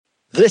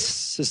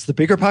This is the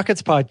Bigger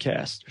Pockets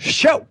Podcast,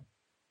 show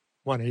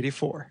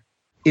 184.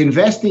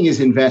 Investing is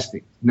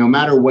investing, no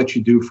matter what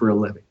you do for a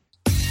living.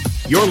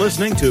 You're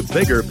listening to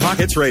Bigger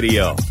Pockets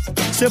Radio,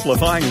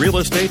 simplifying real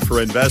estate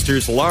for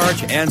investors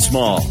large and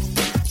small.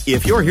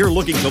 If you're here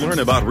looking to learn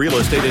about real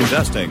estate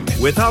investing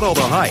without all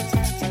the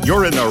hype,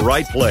 you're in the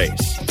right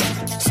place.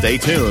 Stay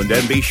tuned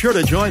and be sure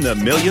to join the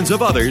millions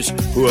of others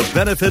who have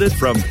benefited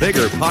from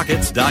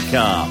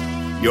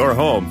BiggerPockets.com, your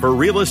home for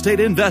real estate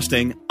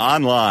investing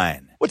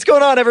online. What's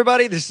going on,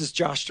 everybody? This is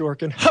Josh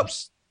Dorkin,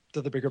 host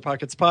of the Bigger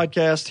Pockets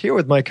Podcast, here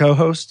with my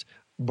co-host,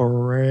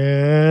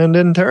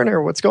 Brandon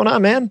Turner. What's going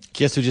on, man?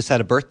 Guess who just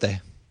had a birthday?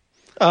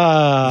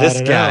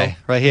 This guy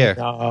right here.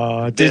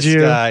 Did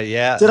you? Guy,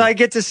 yeah. Did I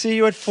get to see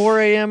you at 4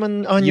 a.m.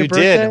 on your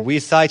birthday? You did. We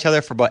saw each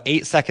other for about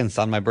 8 seconds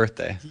on my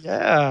birthday.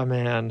 Yeah,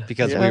 man.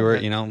 Because we were,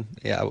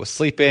 I was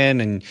sleeping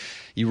and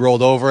you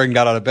rolled over and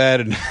got out of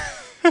bed and...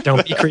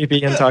 Don't be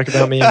creepy and talk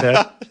about me in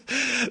bed.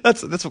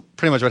 That's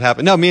pretty much what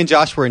happened. No, me and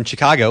Josh were in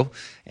Chicago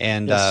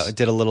and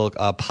did a little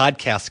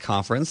podcast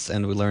conference,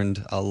 and we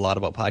learned a lot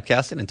about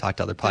podcasting and talked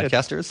to other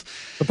podcasters.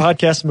 The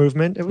podcast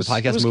movement. It was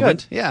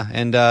good. Yeah.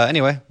 And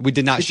anyway, we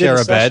did not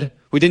share a bed.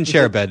 We didn't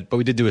share a bed, but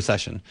we did do a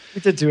session.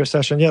 We did do a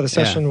session. Yeah, the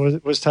session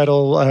was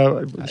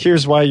titled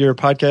 "Here's Why Your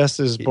Podcast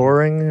Is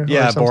Boring."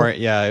 Yeah,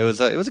 boring. Yeah, it was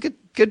a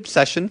good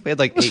session. We had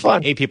like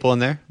eight people in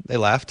there. They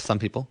laughed. Some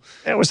people.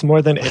 It was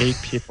more than 8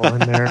 people in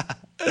there.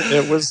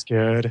 It was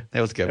good. It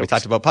was good. We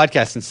talked about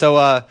podcasting. So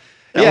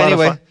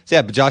anyway,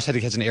 but Josh had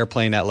to catch an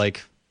airplane at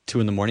like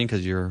 2 a.m.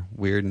 because you're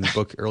weird and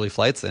book early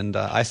flights, and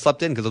I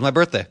slept in because it was my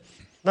birthday.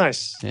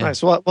 Nice.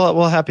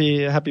 Well,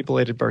 happy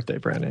belated birthday,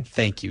 Brandon.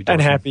 Thank you, Dorkin.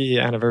 And happy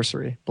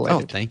anniversary,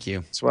 belated. Oh, thank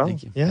you as well.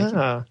 Thank you. Yeah. Thank you.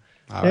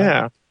 All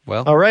yeah. Right.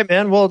 Well, all right,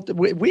 man. Well,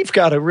 we've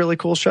got a really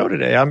cool show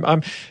today.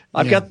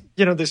 I've got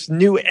this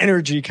new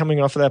energy coming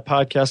off of that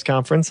podcast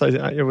conference.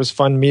 It was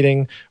fun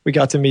meeting. We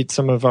got to meet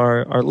some of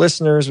our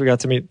listeners. We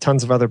got to meet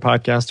tons of other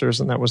podcasters,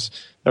 and that was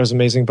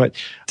amazing. But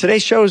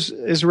today's show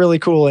is really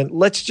cool. And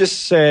let's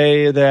just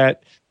say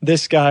that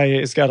this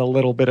guy has got a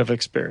little bit of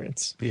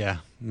experience. Yeah,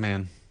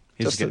 man.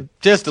 He's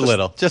just a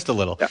little.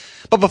 Yeah.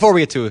 But before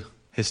we get to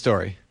his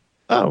story,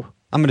 I'm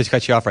going to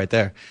cut you off right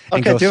there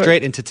and go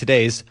straight into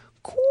today's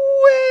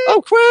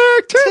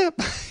quick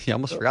tip. You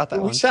almost forgot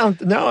that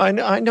one.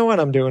 I know what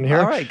I'm doing here.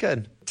 All right,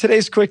 good.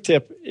 Today's quick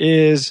tip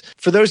is,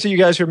 for those of you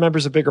guys who are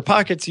members of Bigger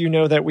Pockets, you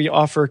know that we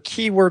offer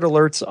keyword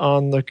alerts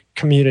on the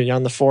community,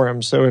 on the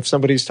forum. So if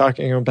somebody's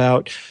talking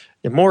about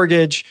a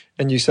mortgage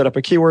and you set up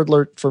a keyword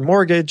alert for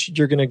mortgage,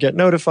 you're going to get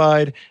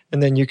notified,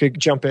 and then you could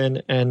jump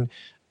in and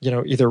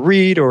either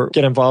read or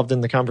get involved in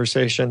the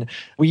conversation.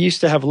 We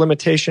used to have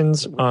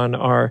limitations on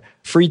our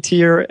free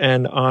tier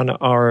and on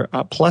our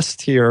plus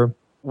tier.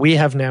 We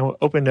have now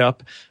opened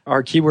up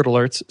our keyword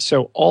alerts.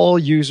 So all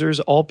users,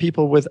 all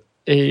people with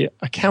a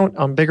account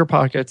on Bigger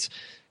Pockets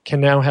can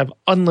now have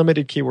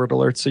unlimited keyword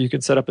alerts. So you can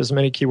set up as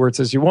many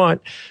keywords as you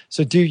want.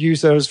 So do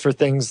use those for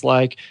things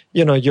like,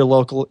 your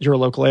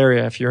local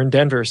area. If you're in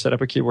Denver, set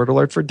up a keyword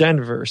alert for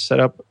Denver. Set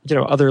up,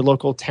 other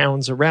local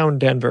towns around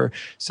Denver.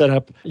 Set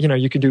up,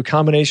 you can do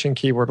combination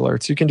keyword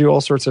alerts. You can do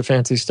all sorts of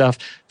fancy stuff.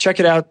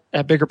 Check it out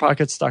at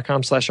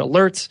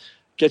biggerpockets.com/alerts.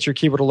 Get your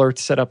keyword alerts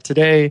set up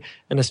today.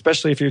 And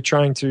especially if you're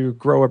trying to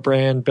grow a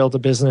brand, build a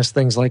business,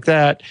 things like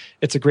that,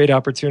 it's a great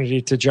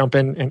opportunity to jump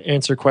in and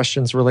answer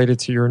questions related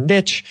to your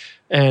niche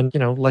and,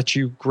 let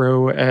you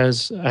grow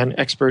as an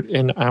expert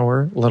in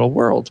our little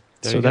world.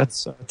 So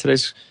that's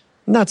today's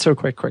not so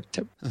quick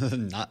tip.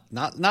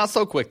 Not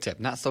so quick tip.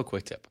 Not so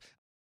quick tip.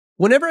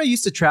 Whenever I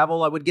used to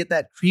travel, I would get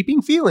that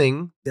creeping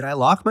feeling that I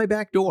locked my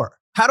back door.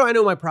 How do I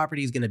know my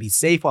property is going to be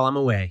safe while I'm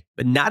away?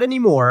 But not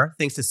anymore,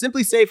 thanks to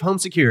Simply Safe Home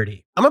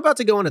Security. I'm about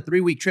to go on a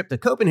 3-week trip to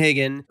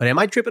Copenhagen, but am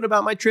I tripping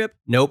about my trip?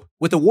 Nope.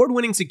 With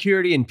award-winning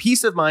security and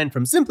peace of mind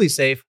from Simply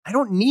Safe, I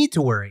don't need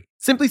to worry.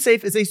 Simply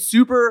Safe is a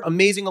super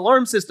amazing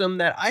alarm system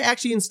that I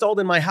actually installed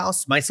in my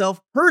house myself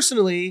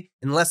personally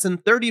in less than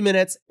 30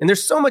 minutes. And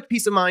there's so much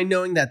peace of mind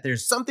knowing that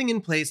there's something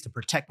in place to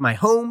protect my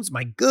homes,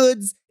 my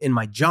goods, and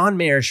my John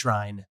Mayer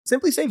shrine.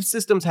 Simply Safe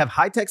systems have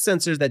high-tech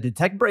sensors that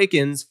detect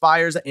break-ins,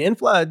 fires, and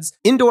floods,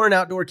 indoor and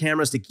outdoor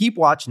cameras to keep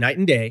watch night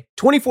and day,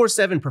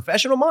 24/7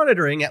 professional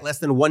monitoring at less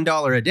than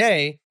 $1 a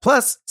day.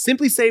 Plus,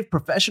 Simply Safe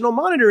professional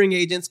monitoring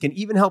agents can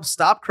even help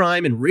stop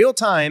crime in real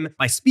time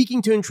by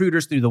speaking to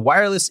intruders through the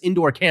wireless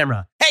indoor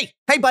camera.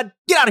 Hey, bud,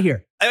 get out of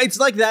here. It's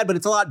like that, but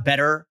it's a lot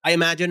better, I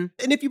imagine.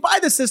 And if you buy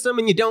the system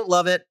and you don't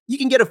love it, you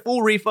can get a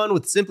full refund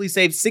with Simply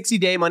Safe's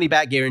 60-day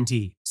money-back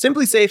guarantee.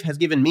 Simply Safe has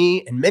given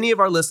me and many of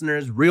our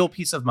listeners real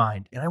peace of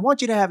mind, and I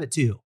want you to have it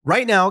too.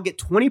 Right now, get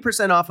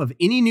 20% off of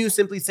any new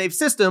Simply Safe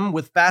system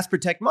with Fast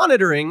Protect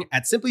monitoring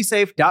at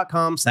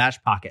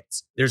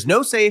simplysafe.com/pockets. There's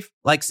no safe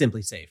like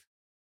Simply Safe.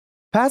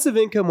 Passive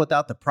income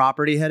without the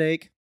property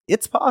headache?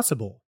 It's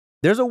possible.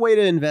 There's a way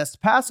to invest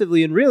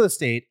passively in real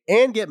estate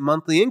and get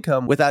monthly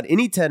income without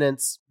any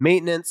tenants,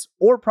 maintenance,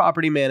 or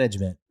property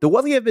management. The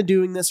Wealthy have been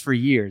doing this for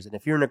years, and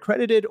if you're an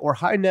accredited or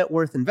high net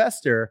worth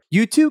investor,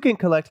 you too can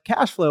collect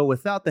cash flow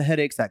without the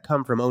headaches that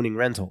come from owning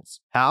rentals.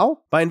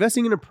 How? By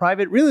investing in a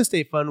private real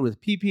estate fund with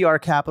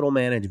PPR Capital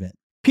Management.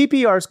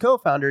 PPR's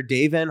co-founder,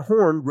 Dave Van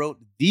Horn, wrote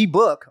the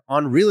book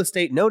on real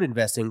estate note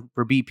investing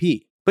for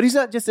BP. But he's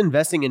not just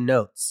investing in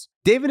notes.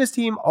 Dave and his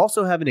team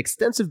also have an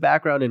extensive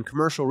background in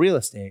commercial real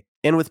estate.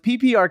 And with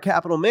PPR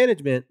Capital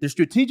Management, they're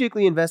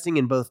strategically investing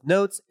in both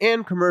notes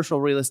and commercial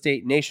real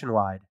estate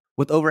nationwide.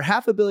 With over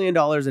 $500 million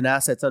in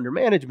assets under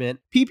management,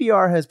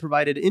 PPR has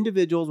provided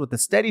individuals with a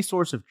steady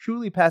source of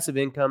truly passive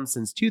income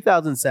since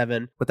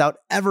 2007 without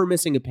ever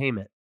missing a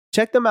payment.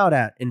 Check them out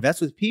at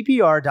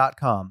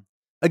investwithppr.com.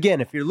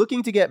 Again, if you're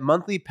looking to get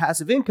monthly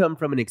passive income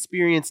from an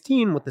experienced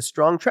team with a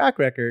strong track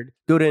record,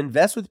 go to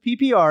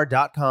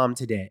investwithppr.com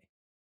today.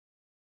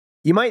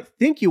 You might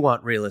think you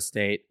want real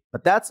estate,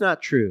 but that's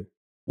not true.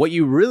 What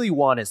you really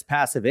want is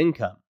passive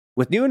income.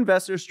 With new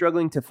investors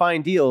struggling to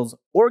find deals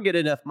or get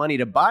enough money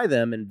to buy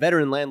them and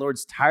veteran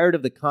landlords tired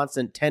of the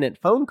constant tenant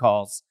phone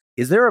calls,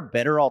 is there a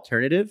better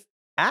alternative?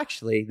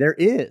 Actually, there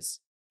is.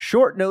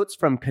 Short notes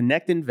from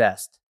Connect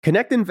Invest.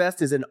 Connect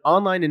Invest is an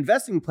online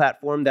investing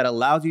platform that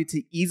allows you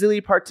to easily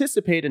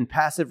participate in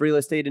passive real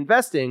estate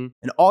investing,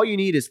 and all you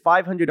need is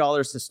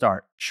 $500 to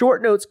start.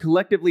 Short Notes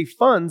collectively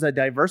funds a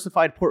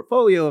diversified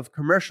portfolio of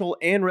commercial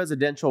and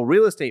residential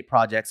real estate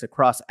projects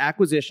across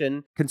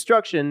acquisition,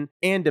 construction,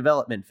 and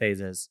development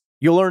phases.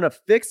 You'll earn a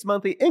fixed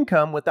monthly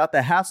income without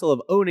the hassle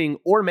of owning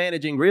or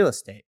managing real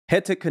estate.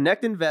 Head to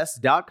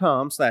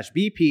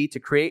connectinvest.com/BP to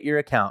create your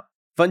account.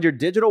 Fund your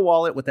digital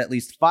wallet with at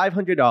least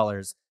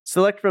 $500.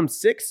 Select from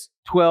 6,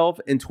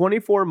 12, and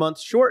 24-month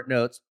short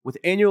notes with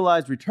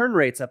annualized return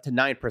rates up to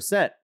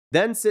 9%.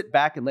 Then sit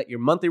back and let your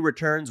monthly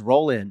returns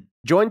roll in.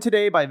 Join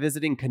today by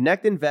visiting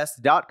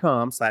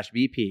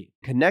connectinvest.com/BP.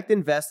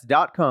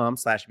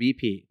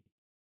 Connectinvest.com/BP.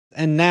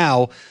 And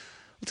now,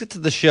 let's get to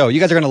the show. You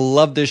guys are going to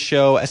love this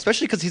show,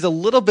 especially because he's a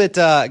little bit,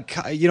 let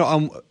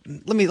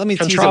me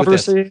tease you with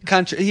this.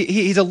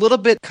 He's a little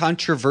bit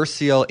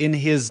controversial in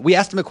his. We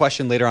asked him a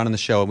question later on in the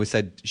show, and we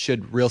said,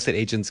 should real estate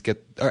agents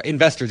or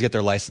investors get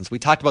their license? We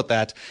talked about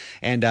that,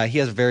 and he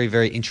has a very,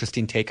 very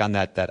interesting take on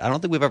that I don't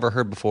think we've ever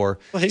heard before.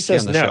 Well, he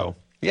says on the no. Show.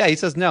 Yeah, he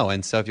says no,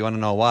 and so if you want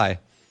to know why,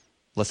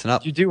 listen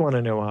up. You do want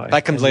to know why.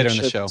 That comes later in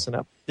the show. Listen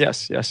up.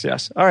 Yes.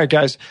 All right,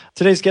 guys.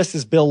 Today's guest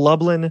is Bill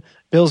Lublin.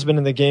 Bill's been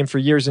in the game for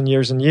years and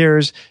years and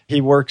years.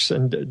 He works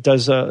and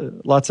does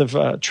lots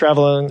of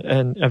traveling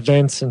and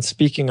events and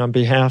speaking on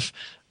behalf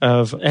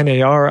of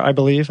NAR, I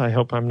believe. I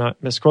hope I'm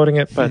not misquoting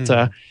it,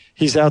 but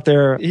he's out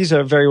there. He's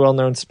a very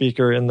well-known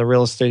speaker in the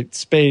real estate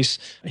space.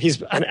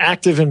 He's an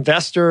active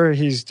investor.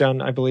 He's done,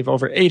 I believe,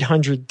 over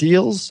 800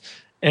 deals.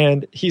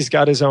 And he's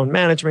got his own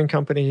management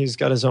company. He's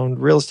got his own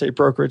real estate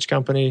brokerage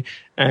company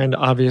and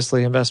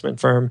obviously investment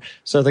firm.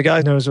 So the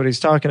guy knows what he's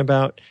talking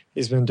about.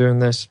 He's been doing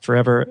this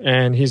forever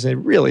and he's a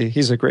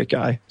great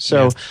guy.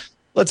 So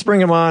Let's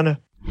bring him on.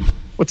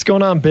 What's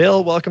going on,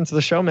 Bill? Welcome to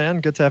the show, man.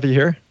 Good to have you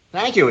here.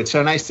 Thank you. It's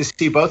so nice to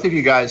see both of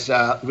you guys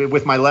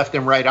with my left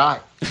and right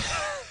eye.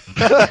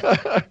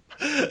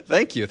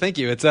 Thank you.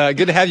 It's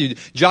good to have you.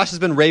 Josh has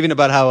been raving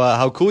about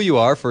how cool you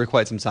are for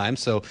quite some time.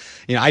 So,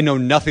 I know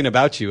nothing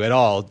about you at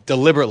all.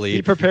 Deliberately,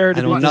 be prepared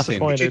to be nothing.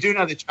 But you do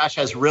know that Josh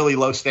has really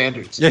low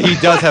standards. Yeah, he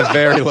does have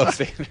very low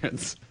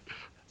standards.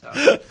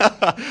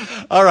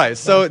 All right.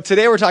 So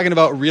today we're talking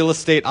about real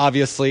estate,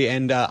 obviously,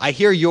 and I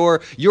hear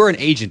you're an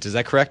agent. Is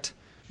that correct?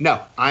 No,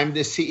 I'm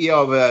the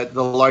CEO of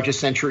the largest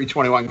Century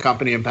 21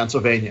 company in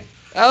Pennsylvania,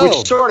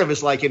 which sort of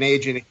is like an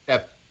agent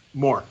except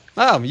more.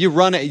 Oh, you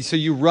run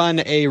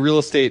a real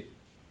estate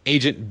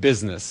agent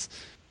business.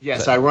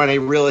 Yes, I run a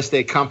real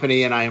estate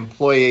company and I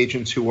employ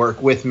agents who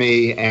work with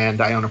me, and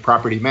I own a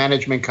property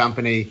management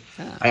company,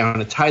 I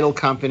own a title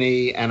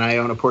company, and I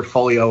own a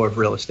portfolio of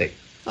real estate.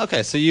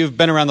 Okay, so you've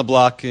been around the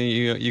block and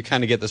you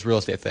kind of get this real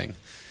estate thing.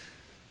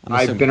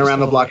 I've been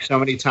around the block so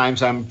many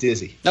times I'm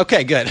dizzy.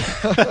 Okay, good.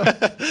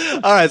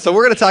 All right, so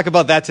we're going to talk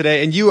about that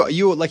today. And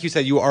you, like you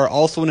said, you are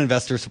also an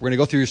investor, so we're going to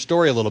go through your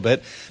story a little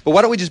bit. But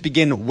why don't we just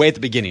begin way at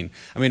the beginning?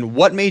 I mean,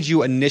 what made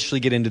you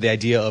initially get into the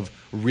idea of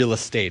real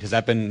estate? Has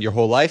that been your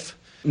whole life?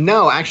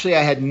 No, actually,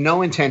 I had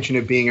no intention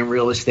of being in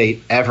real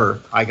estate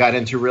ever. I got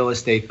into real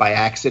estate by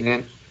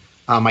accident.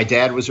 My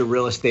dad was a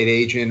real estate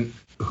agent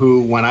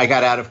who, when I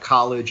got out of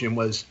college and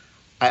was,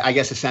 I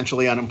guess,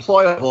 essentially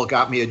unemployable,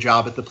 got me a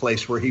job at the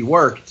place where he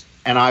worked.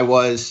 And I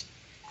was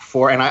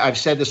and I've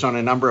said this on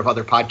a number of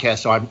other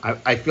podcasts, so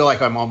I feel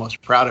like I'm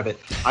almost proud of it.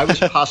 I was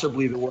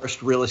possibly the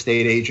worst real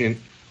estate agent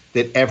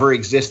that ever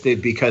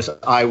existed because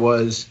I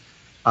was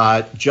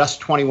just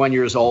 21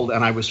 years old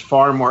and I was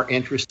far more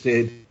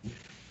interested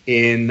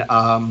in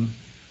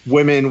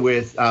women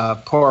with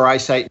poor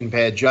eyesight and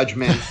bad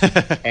judgment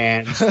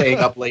and staying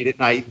up late at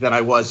night than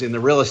I was in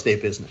the real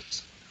estate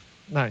business.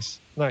 Nice.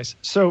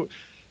 So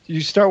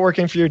you start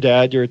working for your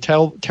dad. You're a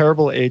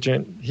terrible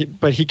agent,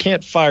 but he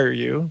can't fire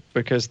you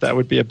because that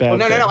would be a bad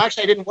thing. No.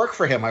 Actually, I didn't work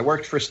for him.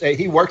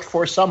 He worked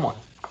for someone.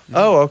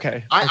 Oh,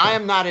 okay. I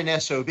am not an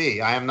SOB.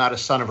 I am not a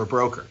son of a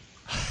broker.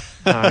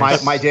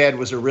 Nice. My dad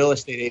was a real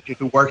estate agent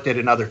who worked at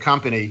another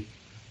company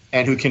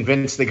and who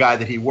convinced the guy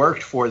that he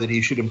worked for that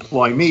he should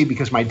employ me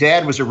because my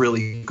dad was a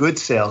really good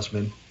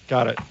salesman.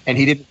 Got it. And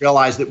he didn't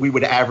realize that we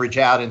would average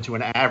out into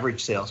an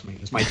average salesman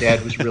because my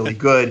dad was really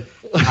good.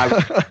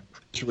 I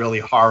was really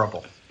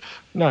horrible.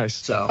 Nice.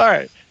 So, all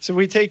right. So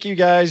we take you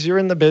guys, you're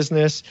in the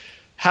business.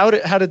 How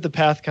did the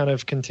path kind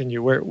of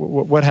continue?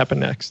 What happened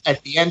next?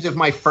 At the end of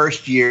my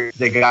first year,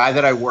 the guy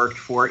that I worked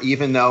for,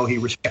 even though he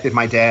respected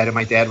my dad and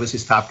my dad was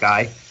his top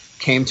guy,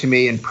 came to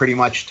me and pretty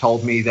much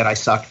told me that I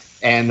sucked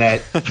and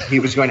that he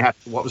was going to have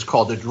what was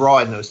called a draw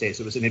in those days.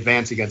 It was an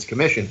advance against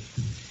commission.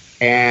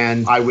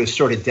 And I was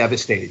sort of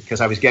devastated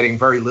because I was getting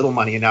very little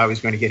money and now I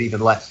was going to get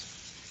even less.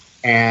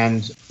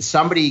 And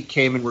somebody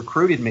came and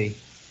recruited me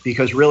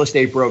because real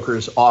estate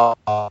brokers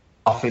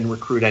often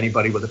recruit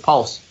anybody with a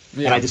pulse.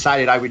 Yeah. And I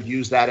decided I would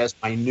use that as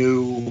my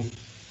new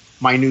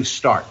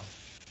start.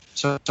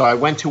 So I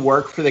went to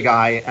work for the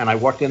guy and I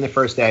walked in the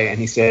first day and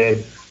he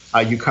said,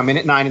 you come in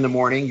at 9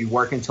 a.m, you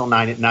work until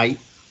 9 p.m,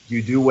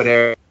 you do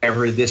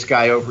whatever this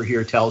guy over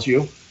here tells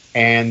you,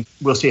 and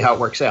we'll see how it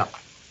works out.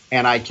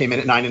 And I came in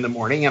at 9 a.m.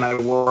 and I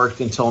worked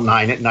until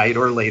 9 p.m.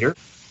 or later.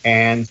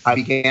 And I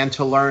began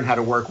to learn how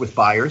to work with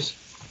buyers.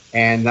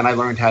 And then I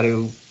learned how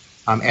to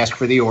ask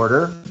for the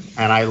order.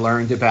 And I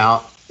learned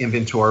about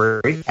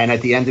inventory. And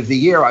at the end of the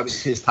year, I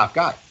was his top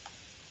guy.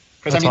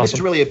 Because, awesome. This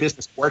is really a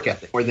business work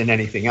ethic more than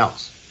anything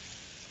else,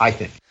 I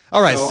think.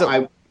 All right. Sorry.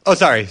 I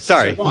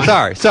don't want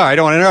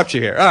to interrupt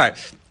you here. All right.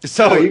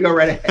 So you go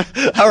right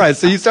ahead. All right.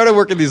 So you started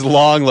working these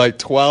long,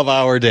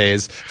 12-hour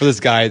days for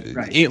this guy,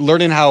 right.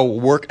 Learning how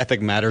work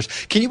ethic matters.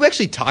 Can you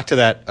actually talk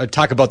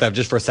about that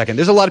just for a second?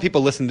 There's a lot of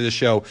people listening to the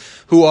show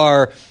who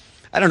are,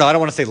 I don't know, I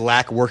don't want to say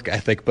lack work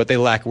ethic, but they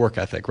lack work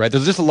ethic, right?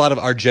 There's just a lot of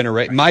our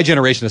generation, my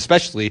generation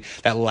especially,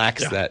 that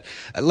lacks that.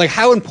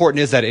 How important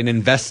is that in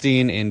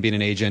investing and being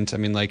an agent? I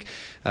mean,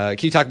 can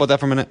you talk about that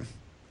for a minute?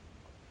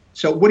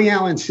 So Woody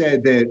Allen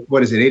said that,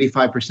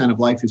 85% of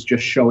life is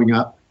just showing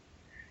up.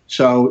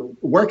 So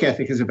work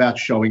ethic is about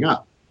showing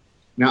up.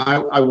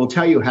 Now, I will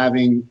tell you,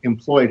 having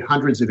employed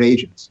hundreds of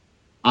agents,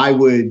 I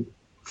would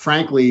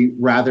frankly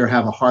rather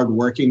have a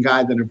hardworking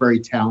guy than a very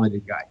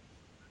talented guy.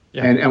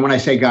 Yeah. And when I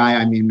say guy,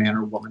 I mean man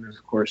or woman,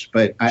 of course.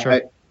 But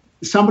sure.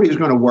 Somebody who's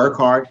going to work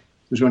hard,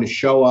 who's going to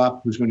show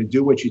up, who's going to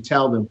do what you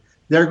tell them,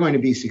 they're going to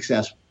be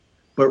successful.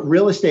 But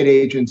real estate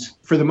agents,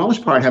 for the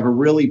most part, have a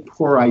really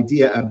poor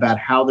idea about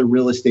how the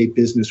real estate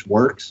business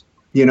works.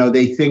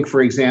 They think,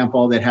 for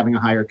example, that having a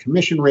higher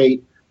commission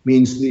rate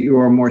means that you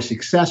are more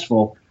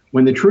successful,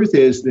 when the truth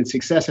is that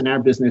success in our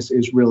business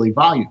is really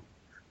volume.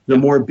 The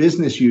more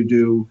business you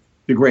do,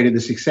 the greater the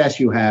success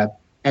you have.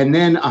 And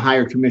then a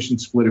higher commission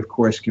split, of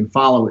course, can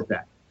follow with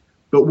that.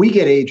 But we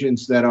get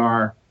agents that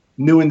are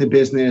new in the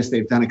business.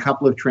 They've done a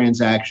couple of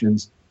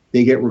transactions.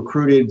 They get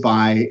recruited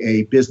by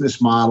a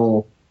business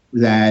model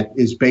that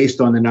is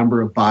based on the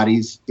number of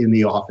bodies in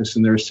the office.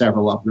 And there are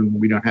several of them.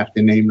 We don't have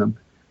to name them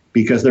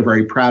because they're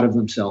very proud of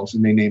themselves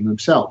and they name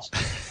themselves.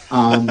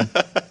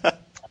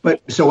 But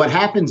so what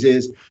happens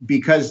is,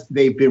 because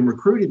they've been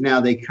recruited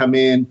now, they come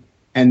in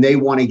and they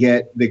want to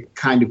get the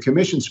kind of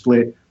commission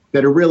split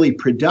that a really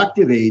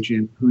productive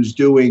agent who's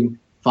doing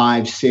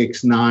 $5,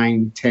 $6,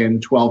 $9, $10,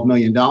 $12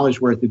 million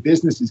worth of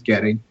business is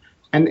getting,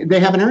 and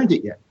they haven't earned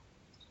it yet.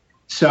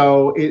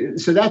 So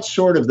that's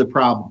sort of the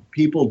problem.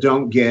 People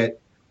don't get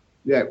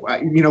that.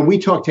 We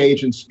talk to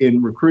agents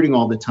in recruiting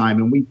all the time,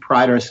 and we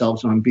pride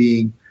ourselves on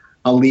being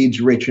a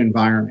leads-rich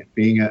environment,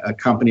 being a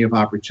company of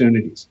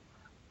opportunities.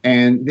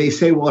 And they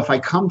say, well, if I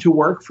come to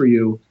work for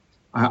you,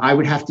 I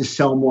would have to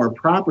sell more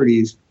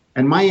properties.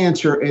 And my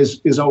answer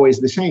is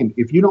always the same.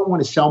 If you don't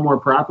want to sell more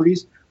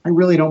properties, I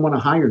really don't want to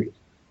hire you.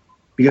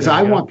 Because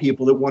I want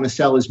people that want to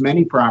sell as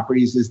many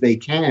properties as they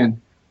can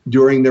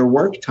during their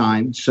work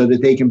time so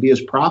that they can be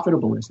as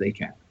profitable as they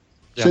can.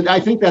 Yeah. So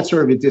I think that's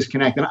sort of a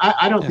disconnect. And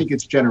I don't think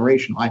it's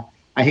generational.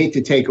 I hate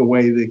to take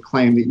away the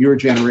claim that your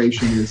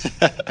generation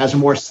has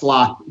more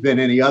slop than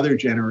any other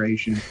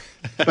generation.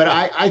 But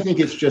I think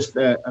it's just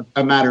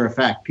a matter of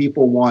fact.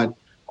 People want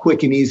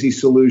quick and easy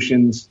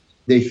solutions.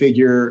 They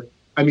figure,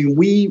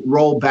 we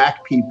roll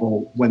back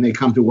people when they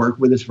come to work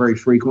with us very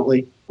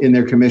frequently in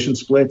their commission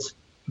splits,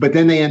 but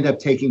then they end up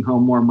taking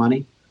home more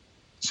money.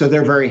 So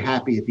they're very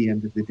happy at the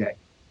end of the day.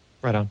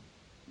 Right on.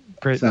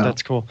 Great. So,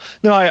 that's cool.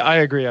 No, I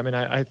agree.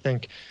 I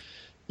think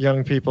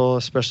young people,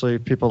 especially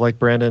people like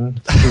Brandon,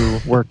 who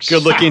works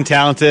good-looking,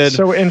 talented,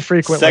 so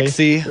infrequently,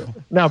 sexy.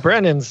 Now,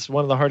 Brandon's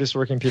one of the hardest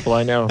working people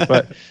I know,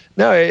 but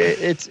no,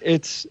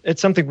 it's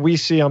something we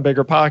see on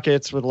Bigger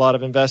Pockets with a lot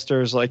of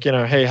investors.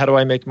 Hey, how do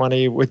I make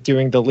money with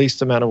doing the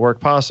least amount of work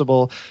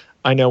possible?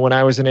 I know when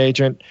I was an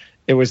agent,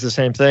 it was the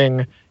same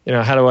thing.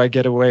 How do I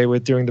get away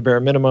with doing the bare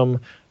minimum?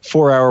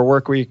 4-hour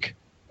work week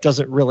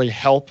doesn't really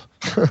help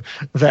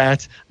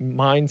that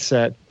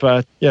mindset,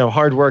 but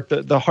hard work.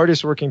 The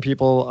hardest working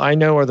people I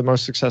know are the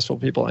most successful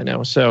people I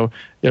know. So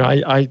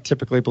I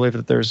typically believe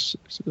that there's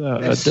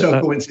that's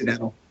so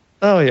coincidental.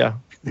 Oh yeah,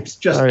 It's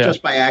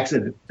just by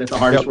accident that the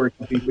hardest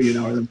working people you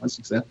know are the most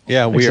successful.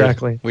 Yeah, weird.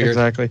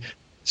 Exactly.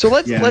 So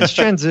let's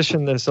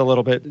transition this a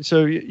little bit.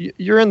 So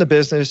you're in the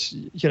business.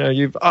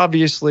 You've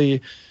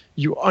obviously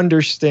you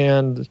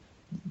understand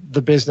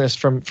the business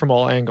from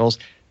all angles.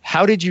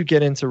 How did you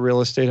get into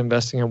real estate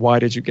investing, and why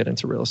did you get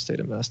into real estate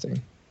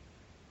investing?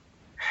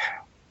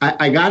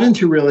 I got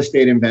into real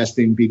estate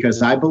investing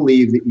because I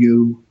believe that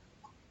you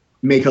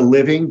make a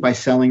living by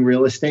selling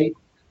real estate,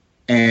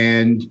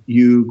 and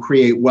you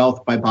create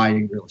wealth by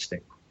buying real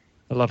estate.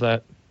 I love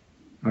that.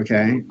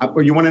 Okay.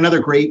 You want another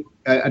great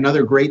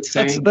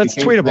saying? That's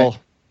tweetable.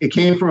 It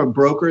came from a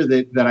broker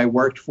that I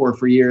worked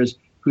for years,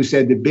 who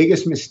said the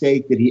biggest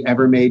mistake that he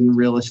ever made in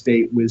real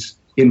estate was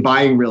in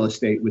buying real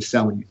estate was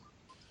selling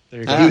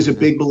it. He was a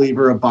big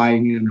believer of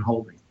buying and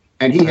holding.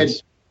 And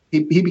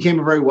he became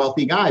a very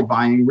wealthy guy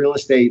buying real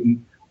estate,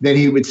 and then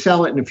he would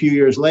sell it, and a few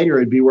years later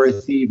it'd be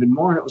worth even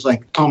more. And it was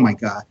like, oh my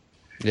God,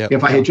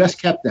 if I had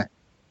just kept that,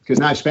 because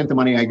now I've spent the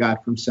money I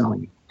got from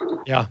selling it.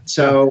 Yeah.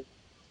 So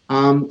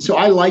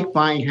I like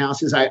buying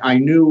houses. I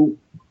knew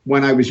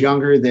when I was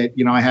younger that,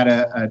 I had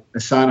a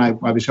son.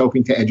 I was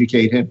hoping to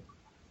educate him.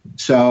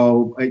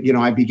 So,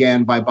 I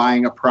began by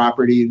buying a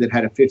property that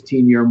had a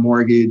 15-year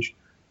mortgage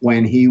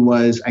when he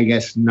was, I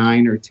guess,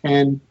 9 or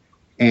 10,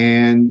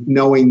 and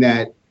knowing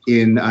that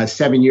in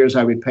 7 years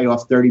I would pay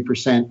off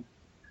 30%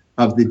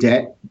 of the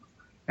debt,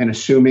 and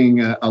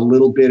assuming a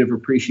little bit of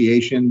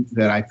appreciation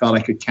that I felt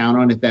I could count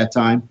on at that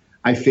time,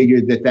 I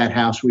figured that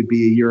house would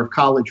be a year of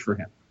college for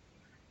him.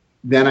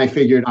 Then I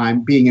figured,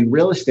 I'm being in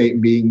real estate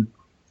and being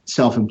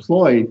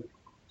self-employed,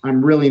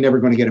 I'm really never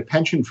going to get a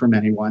pension from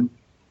anyone.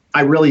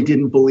 I really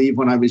didn't believe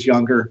when I was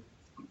younger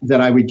that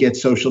I would get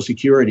Social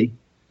Security,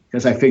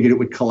 because I figured it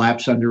would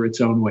collapse under its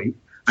own weight.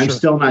 I'm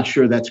still not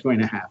sure that's going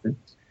to happen.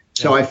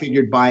 So I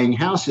figured buying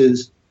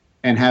houses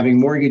and having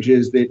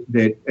mortgages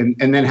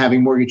and then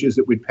having mortgages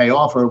that would pay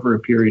off over a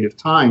period of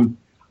time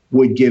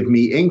would give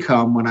me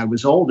income when I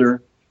was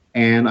older.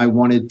 And I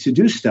wanted to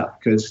do stuff,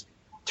 because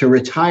to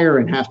retire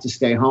and have to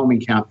stay home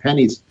and count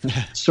pennies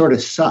sort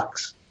of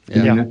sucks.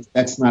 Yeah.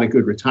 That's not a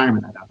good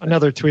retirement.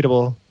 Another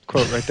tweetable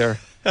quote right there.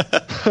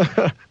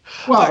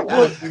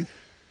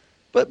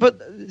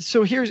 But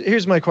so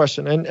here's my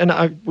question,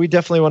 and we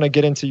definitely want to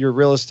get into your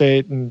real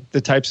estate and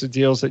the types of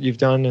deals that you've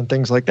done and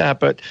things like that.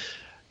 But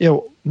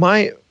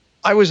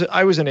I was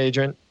an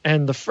agent,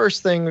 and the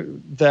first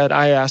thing that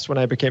I asked when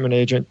I became an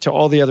agent to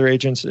all the other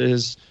agents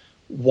is,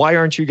 why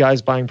aren't you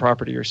guys buying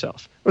property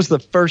yourself? It was the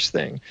first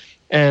thing,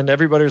 and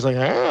everybody was like,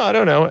 I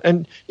don't know,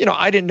 and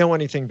I didn't know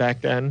anything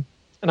back then.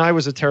 And I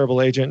was a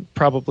terrible agent,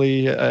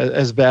 probably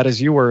as bad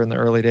as you were in the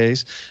early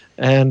days.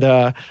 And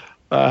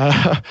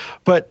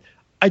but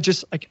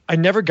I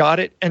never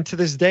got it. And to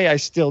this day, I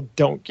still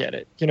don't get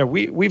it.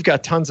 We've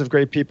got tons of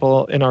great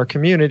people in our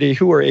community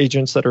who are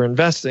agents that are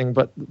investing.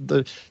 But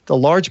the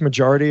large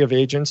majority of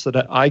agents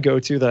that I go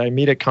to, that I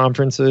meet at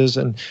conferences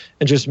and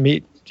just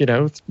meet,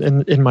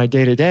 in my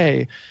day to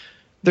day,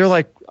 they're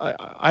like,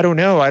 I don't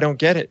know. I don't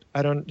get it.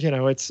 I don't,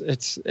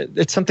 it's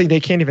something they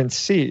can't even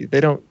see.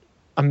 They don't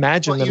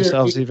imagine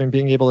themselves even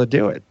being able to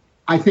do it.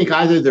 I think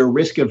either they're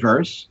risk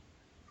averse,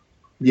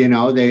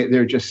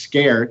 they're just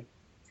scared,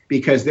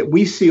 because that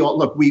we see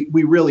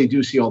we really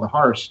do see all the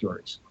horror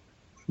stories.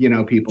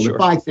 People that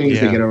buy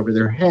things, they get over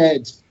their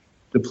heads.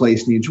 The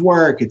place needs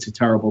work. It's a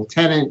terrible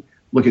tenant.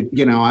 Look at,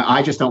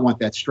 I just don't want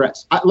that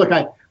stress. I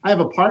have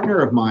a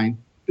partner of mine,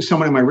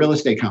 someone in my real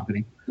estate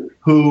company,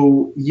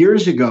 who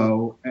years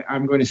ago,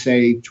 I'm going to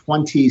say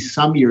 20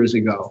 some years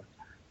ago,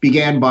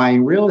 began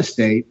buying real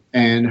estate,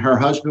 and her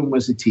husband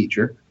was a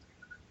teacher,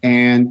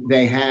 and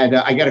they had,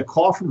 I got a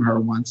call from her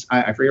once.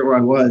 I forget where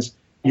I was.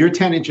 Your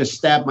tenant just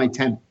stabbed my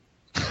tenant,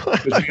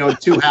 because we own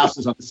 2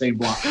 houses on the same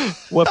block.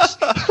 Whoops.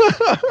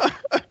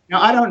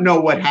 Now, I don't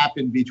know what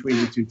happened between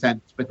the 2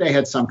 tenants, but they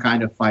had some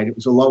kind of fight. It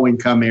was a low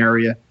income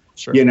area,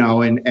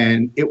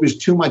 and it was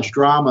too much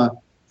drama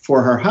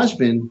for her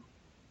husband,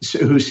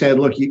 who said,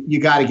 look, you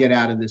got to get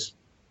out of this.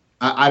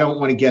 I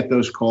don't want to get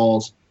those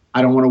calls.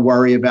 I don't want to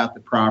worry about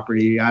the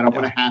property. I don't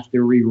want to have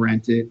to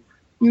re-rent it.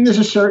 There's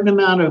a certain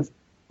amount of,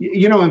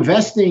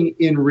 investing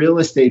in real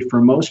estate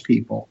for most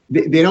people,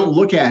 they don't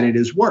look at it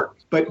as work,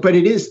 but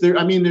it is there.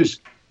 I mean, there's,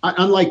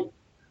 unlike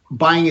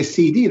buying a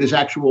CD, there's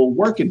actual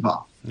work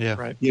involved. Yeah.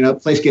 Right. The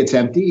place gets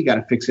empty. You got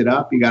to fix it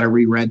up. You got to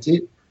re-rent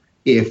it.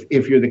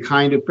 If you're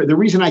the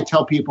reason I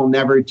tell people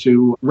never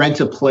to rent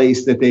a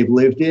place that they've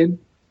lived in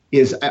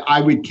is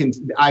I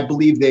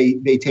believe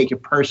they take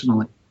it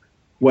personally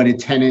when a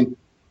tenant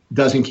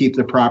doesn't keep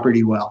the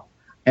property well.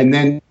 And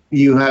then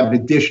you have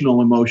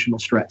additional emotional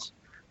stress.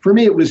 For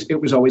me, it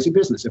was always a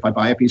business. If I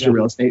buy a piece of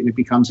real estate and it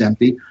becomes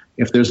empty,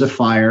 if there's a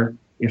fire,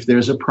 if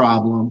there's a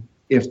problem,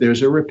 if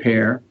there's a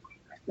repair,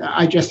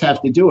 I just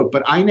have to do it.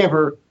 But I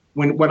never,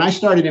 when I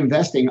started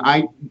investing,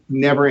 I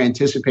never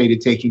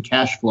anticipated taking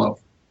cash flow.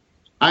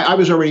 I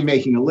was already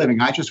making a living.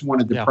 I just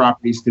wanted the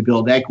properties to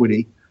build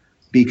equity,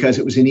 because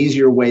it was an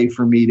easier way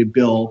for me to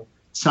build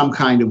some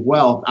kind of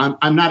wealth.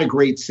 I'm not a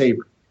great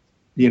saver.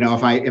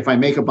 If I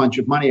make a bunch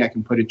of money, I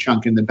can put a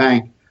chunk in the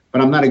bank.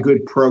 but I'm not a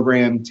good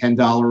program,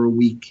 $10 a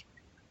week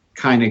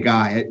kind of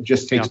guy. It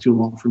just takes too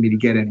long for me to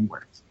get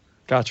anywhere.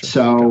 Gotcha.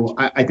 So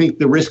I think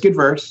the risk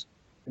adverse,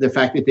 the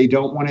fact that they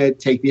don't want to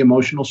take the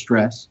emotional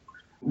stress.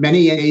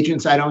 Many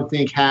agents, I don't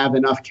think, have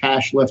enough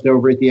cash left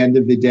over at the end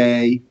of the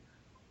day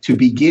to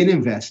begin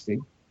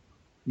investing.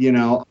 You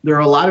know, there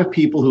are a lot of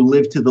people who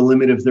live to the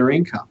limit of their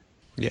income.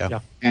 Yeah.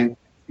 And,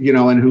 you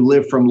know, and who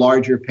live from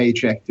larger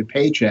paycheck to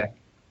paycheck.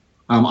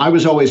 I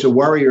was always a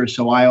worrier,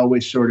 so I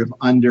always sort of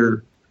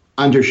didn't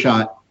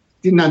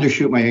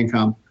undershoot my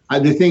income.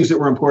 The things that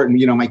were important,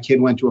 you know, my kid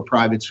went to a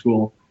private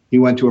school. He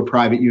went to a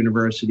private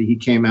university. He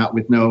came out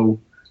with no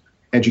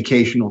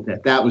educational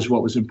debt. That was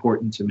what was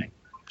important to me.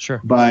 Sure.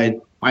 But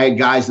I had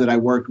guys that I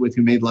worked with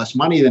who made less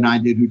money than I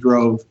did, who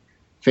drove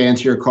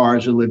fancier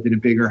cars or lived in a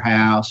bigger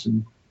house.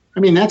 And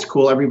I mean, that's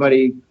cool.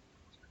 Everybody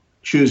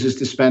chooses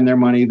to spend their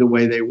money the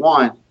way they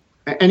want.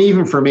 And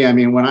even for me, I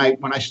mean, when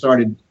I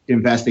started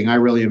investing, I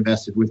really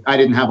invested I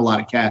didn't have a lot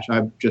of cash.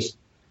 I just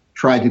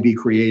tried to be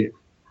creative.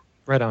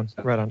 Right on.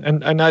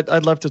 And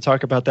I'd love to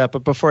talk about that.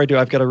 But before I do,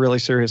 I've got a really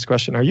serious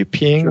question. Are you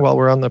peeing while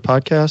we're on the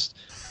podcast?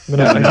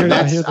 I hear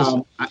this.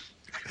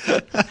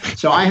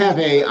 So I have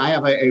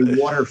a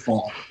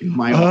waterfall in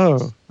my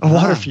office. A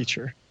water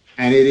feature.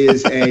 And it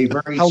is a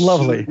very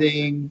lovely.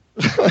 soothing,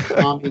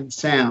 calming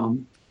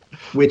sound,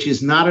 which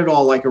is not at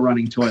all like a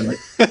running toilet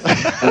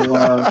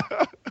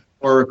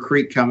or a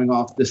creek coming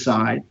off the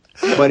side,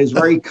 but is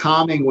very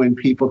calming when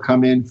people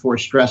come in for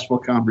stressful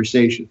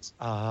conversations.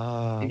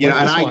 And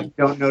I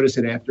don't notice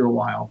it after a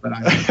while, but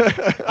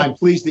I'm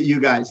pleased that you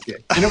guys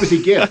did. And it was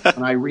a gift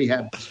when I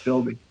rehabbed this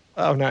building.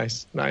 Oh,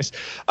 nice.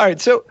 All right,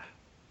 so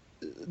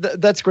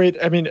that's great.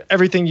 I mean,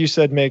 everything you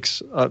said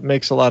makes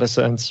a lot of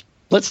sense.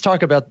 Let's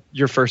talk about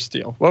your first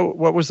deal.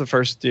 What was the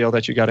first deal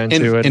that you got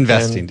into?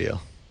 Investing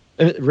deal.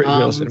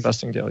 Real estate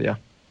investing deal, yeah.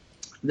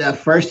 The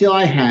first deal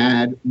I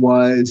had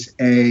was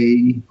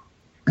an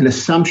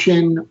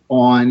assumption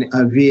on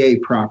a VA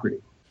property.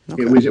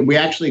 Okay. We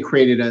actually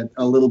created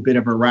a little bit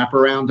of a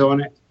wraparound on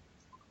it.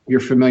 You're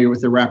familiar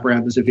with the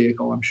wraparound as a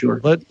vehicle, I'm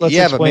sure. Let's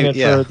explain it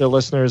for the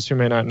listeners who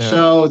may not know.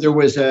 So there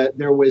was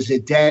a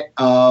debt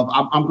of,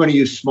 I'm going to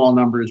use small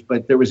numbers,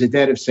 but there was a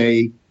debt of,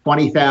 say,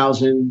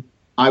 $20,000.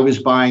 I was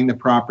buying the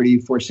property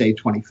for, say,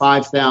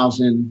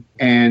 $25,000,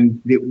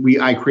 and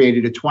I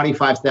created a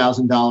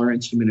 $25,000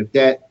 instrument of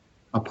debt,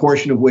 a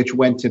portion of which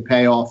went to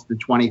pay off the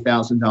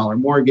 $20,000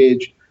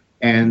 mortgage,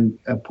 and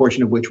a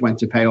portion of which went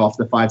to pay off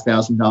the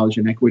 $5,000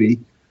 in equity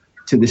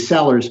to the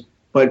sellers.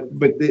 But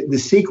the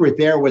secret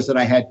there was that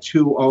I had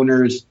two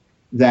owners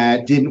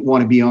that didn't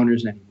want to be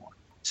owners anymore.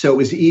 So it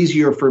was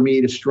easier for me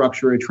to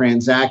structure a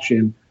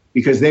transaction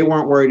because they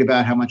weren't worried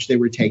about how much they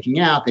were taking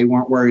out. They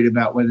weren't worried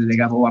about whether they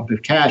got a lump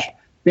of cash.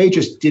 They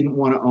just didn't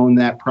want to own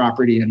that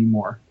property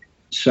anymore.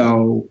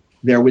 So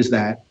there was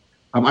that.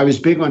 I was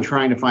big on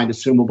trying to find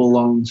assumable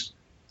loans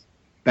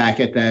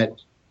back at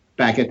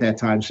that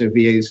time. So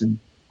VAs and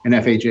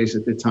FHAs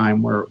at the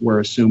time were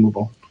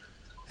assumable.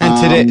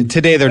 And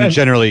today they're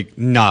generally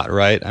not,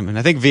 right? I mean,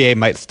 I think VA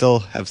might still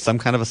have some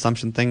kind of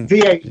assumption thing.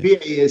 VA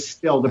is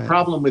still. The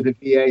problem with the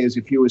VA is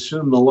if you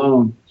assume the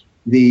loan,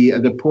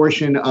 the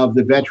portion of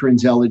the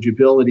veteran's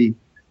eligibility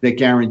that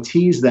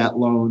guarantees that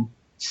loan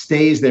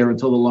stays there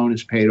until the loan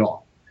is paid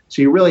off.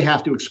 So you really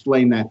have to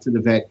explain that to the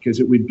vet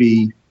because it would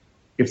be,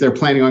 if they're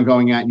planning on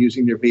going out and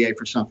using their VA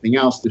for something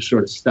else, they're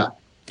sort of stuck.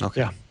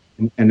 Okay.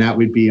 And that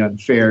would be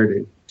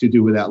unfair to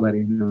do without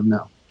letting them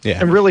know. Yeah.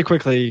 And really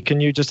quickly,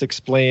 can you just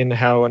explain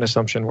how an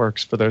assumption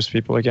works for those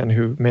people, again,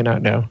 who may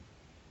not know?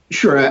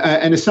 Sure.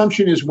 An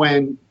assumption is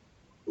when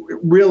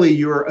really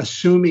you're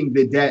assuming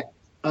the debt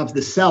of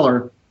the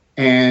seller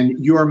and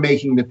you're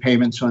making the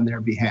payments on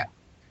their behalf.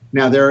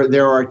 Now,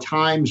 there are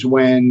times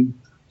when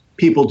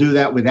people do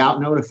that without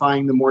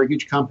notifying the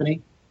mortgage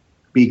company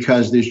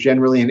because there's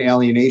generally an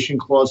alienation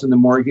clause in the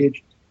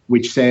mortgage,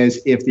 which says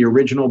if the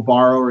original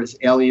borrower is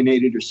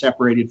alienated or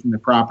separated from the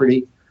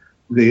property,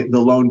 the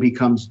loan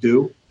becomes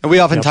due. And we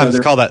oftentimes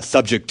call that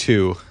subject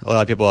to. A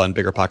lot of people on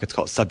Bigger Pockets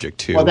call it subject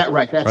to. Well,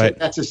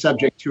 that's a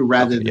subject to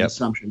rather than an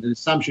assumption. An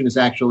assumption is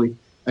actually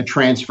a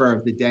transfer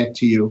of the debt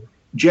to you,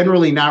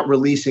 generally not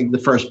releasing the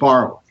first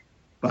borrower.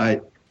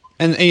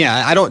 And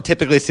yeah, I don't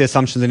typically see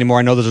assumptions anymore.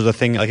 I know those are the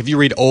thing. Like if you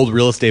read old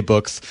real estate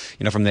books,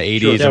 from the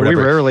 80s or whatever. We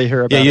rarely hear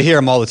about it. Yeah, you hear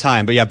them all the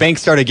time. But yeah,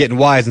 banks started getting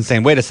wise and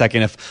saying, wait a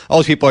second, if all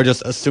these people are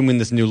just assuming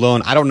this new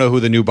loan, I don't know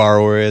who the new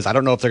borrower is. I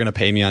don't know if they're going to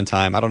pay me on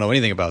time. I don't know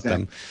anything about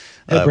them.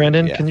 Hey,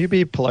 Brandon, can you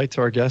be polite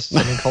to our guests?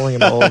 I mean, calling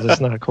them old is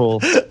not cool.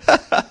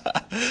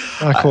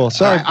 Not cool.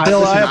 Sorry,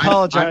 Bill, I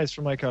apologize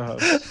for my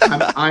co-host.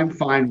 I'm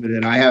fine with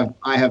it.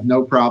 I have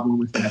no problem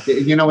with that.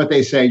 You know what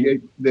they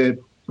say, the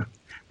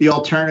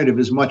alternative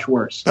is much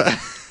worse.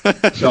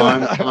 So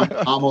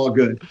I'm all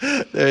good.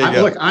 There you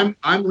go. Look,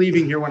 I'm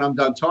leaving here when I'm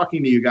done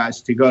talking to you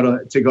guys to go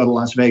to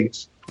Las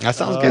Vegas. That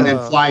sounds good. And then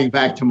flying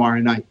back tomorrow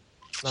night.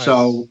 Nice.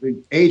 So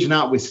age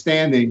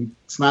notwithstanding,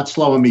 it's not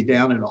slowing me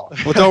down at all.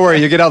 Well, don't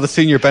worry. You get all the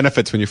senior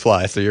benefits when you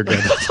fly, so you're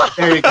good.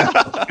 There you go.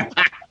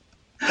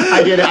 I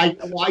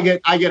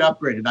I get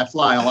upgraded. I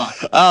fly a lot.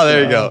 Oh,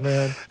 there you go.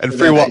 Man. And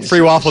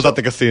free waffles at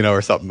the casino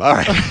or something. All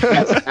right.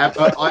 Yes,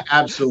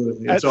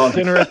 absolutely. It's all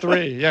dinner at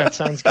 3. Yeah, it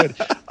sounds good.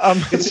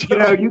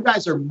 You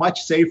guys are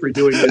much safer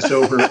doing this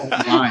over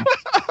online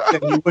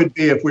than you would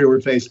be if we were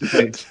face to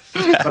face.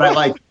 But I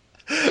like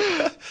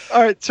it.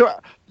 All right. So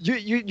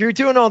you're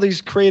doing all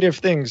these creative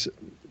things.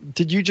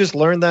 Did you just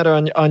learn that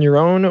on your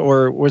own,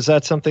 or was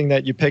that something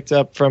that you picked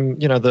up from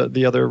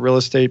the other real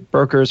estate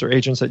brokers or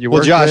agents that you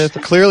worked with?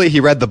 Josh, clearly he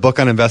read the book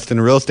on investing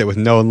in real estate with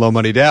No and Low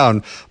Money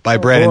Down by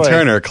Brandon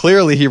Turner.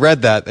 Clearly he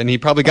read that, and he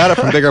probably got it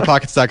from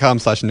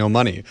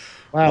biggerpockets.com/no-money.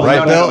 Wow.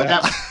 Right, Bill?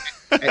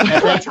 At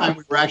that time,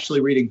 we were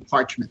actually reading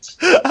parchments.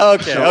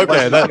 Okay. It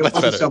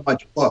wasn't so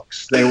much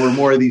books. They were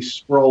more of these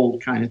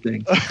scrolled kind of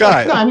things.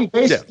 Right. No, I mean,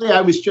 basically,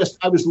 I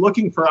was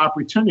looking for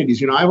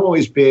opportunities. I've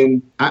always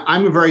been,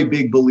 I'm a very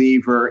big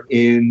believer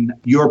in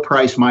your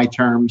price, my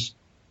terms,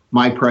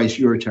 my price,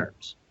 your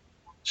terms.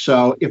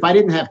 So if I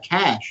didn't have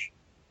cash,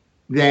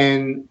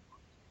 then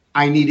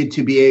I needed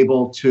to be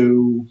able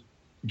to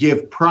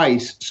give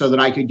price so that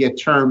I could get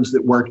terms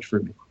that worked for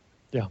me.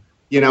 Yeah.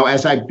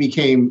 As I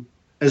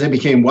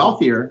became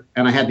wealthier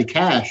and I had the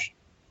cash,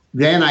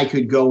 then I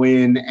could go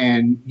in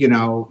and,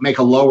 make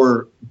a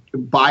lower,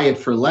 buy it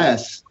for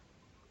less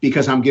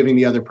because I'm giving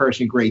the other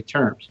person great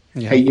terms.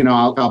 Yeah. Hey,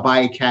 I'll buy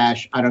it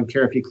cash. I don't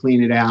care if you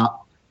clean it out.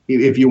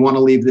 If you want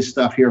to leave this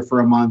stuff here for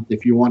a month,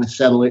 if you want to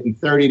settle it in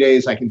 30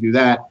 days, I can do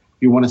that.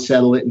 If you want to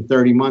settle it in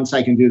 30 months,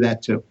 I can do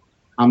that too.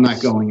 I'm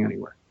not going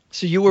anywhere.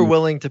 So you were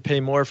willing to pay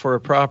more for a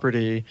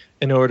property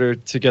in order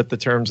to get the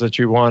terms that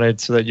you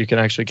wanted so that you can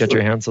actually get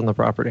your hands on the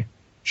property?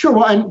 Sure.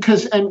 Well,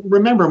 and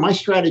remember, my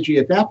strategy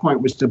at that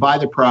point was to buy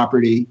the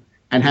property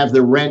and have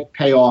the rent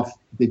pay off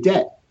the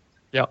debt.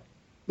 Yeah.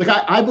 Look,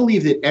 I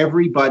believe that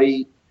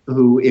everybody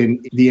who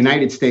in the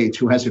United States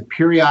who has a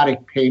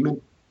periodic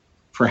payment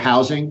for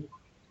housing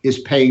is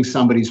paying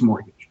somebody's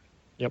mortgage.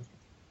 Yep.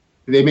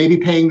 They may be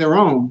paying their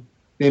own.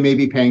 They may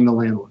be paying the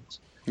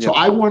landlord's. Yep. So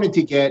I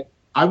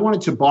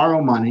wanted to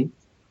borrow money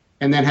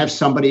and then have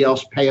somebody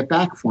else pay it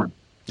back for me.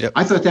 Yep.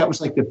 I thought that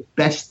was like the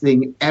best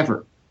thing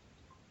ever.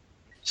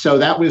 So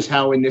that was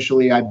how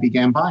initially I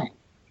began buying.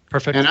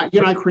 Perfect. And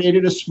I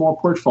created a small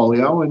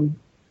portfolio, and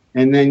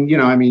then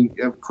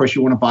of course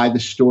you want to buy the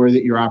store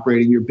that you're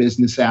operating your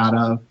business out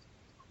of.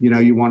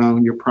 You want to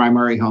own your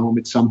primary home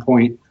at some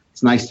point.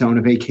 It's nice to own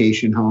a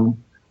vacation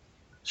home.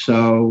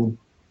 So,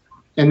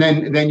 and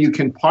then you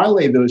can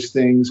parlay those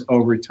things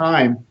over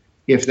time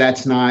if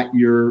that's not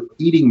your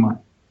eating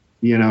money.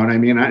 You know what I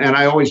mean? And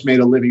I always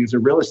made a living as a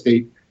real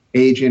estate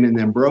agent and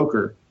then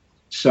broker.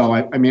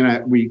 So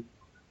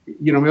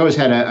we always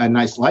had a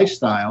nice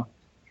lifestyle,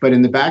 but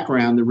in the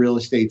background, the real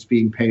estate's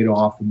being paid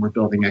off and we're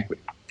building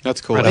equity. That's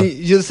cool.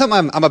 Right.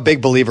 Something I'm a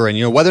big believer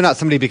in, whether or not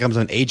somebody becomes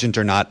an agent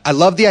or not. I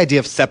love the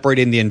idea of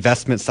separating the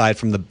investment side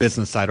from the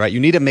business side, right? You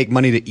need to make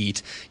money to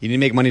eat. You need to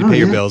make money to pay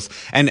your bills.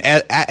 And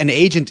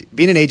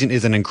being an agent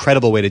is an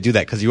incredible way to do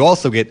that because you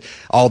also get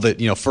all the,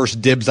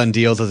 first dibs on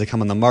deals as they come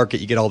on the market.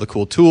 You get all the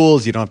cool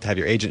tools. You don't have to have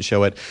your agent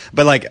show it.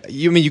 But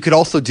you could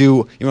also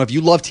do, if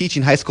you love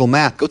teaching high school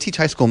math, go teach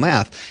high school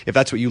math if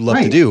that's what you love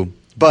to do.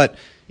 But,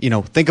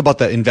 think about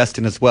the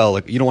investing as well.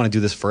 Like, you don't want to do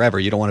this forever.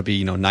 You don't want to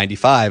be,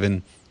 95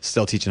 and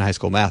still teaching high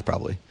school math,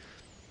 probably.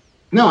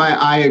 No,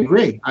 I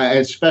agree,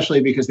 especially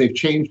because they've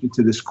changed it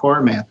to this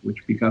core math,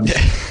 which becomes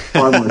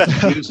far more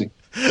confusing.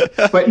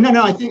 But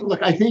I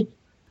think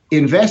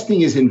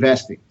investing is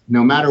investing,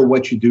 no matter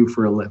what you do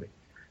for a living.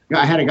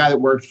 I had a guy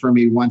that worked for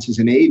me once as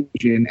an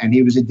agent, and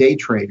he was a day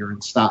trader in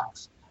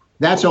stocks.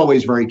 That's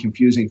always very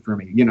confusing for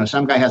me.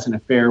 Some guy has an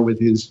affair with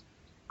his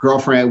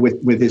girlfriend,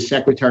 with his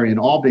secretary in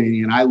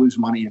Albany, and I lose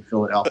money in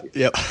Philadelphia.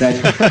 Yep.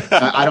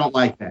 I don't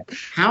like that.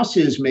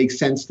 Houses make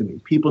sense to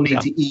me. People need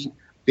to eat.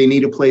 They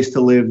need a place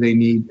to live. They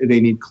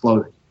need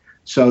clothing.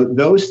 So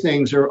those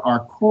things are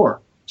our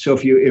core. So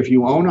if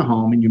you own a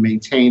home and you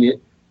maintain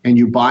it and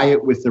you buy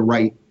it with the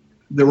right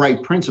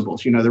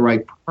principles, the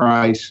right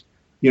price,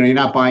 you're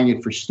not buying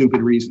it for stupid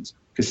reasons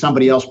because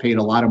somebody else paid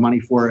a lot of money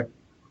for it.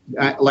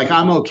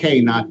 I'm okay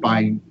not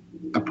buying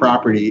a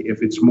property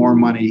if it's more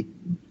money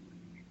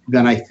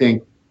than I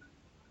think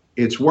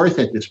it's worth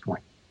at this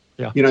point.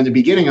 Yeah. In the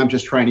beginning, I'm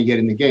just trying to get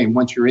in the game.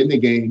 Once you're in the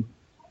game,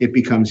 it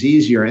becomes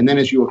easier. And then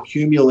as you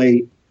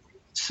accumulate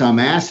some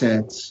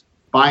assets,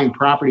 buying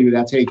property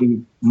without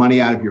taking money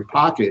out of your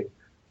pocket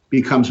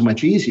becomes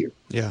much easier.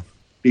 Yeah.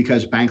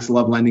 Because banks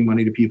love lending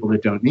money to people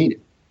that don't need it.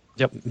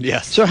 Yep.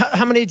 Yes. So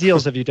how many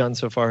deals have you done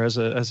so far as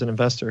an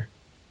investor,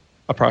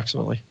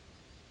 approximately?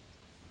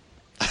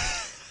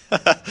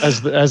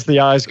 as the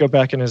eyes go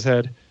back in his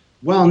head.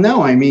 Well,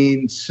 no,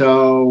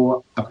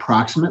 so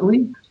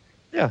approximately.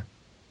 Yeah.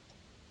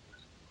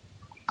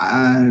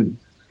 Buying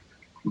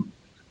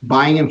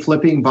and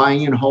flipping,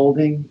 buying and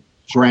holding,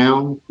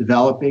 ground,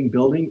 developing,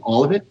 building,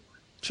 all of it.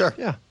 Sure.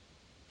 Yeah.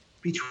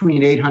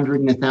 Between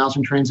 800 and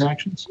 1,000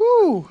 transactions.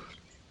 Woo.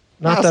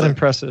 Not that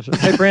impressive.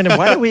 Hey, Brandon,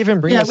 why do we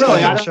even bring this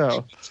guy on the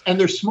show? And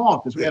they're small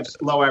because we have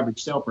low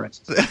average sale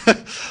prices.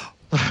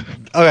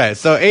 Okay,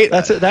 so 8.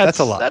 That's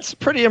a lot. That's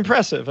pretty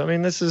impressive. I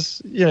mean, this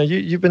is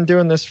you've been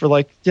doing this for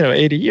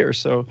 80 years,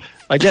 so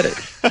I get it.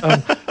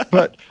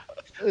 But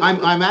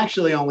I'm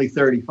actually only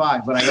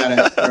 35, but I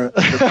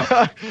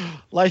got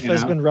life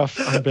has been rough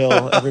on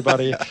Bill.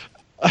 Everybody.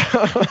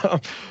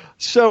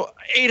 So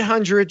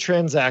 800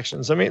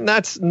 transactions. I mean,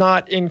 that's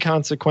not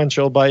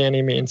inconsequential by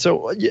any means.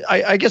 So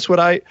I guess what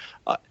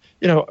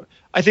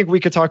I think we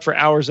could talk for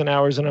hours and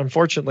hours. And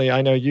unfortunately,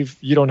 I know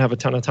you don't have a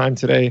ton of time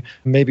today.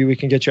 Maybe we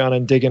can get you on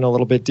and dig in a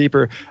little bit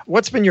deeper.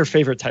 What's been your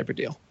favorite type of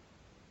deal?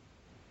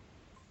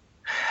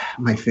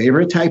 My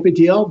favorite type of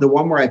deal? The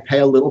one where I pay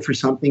a little for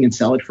something and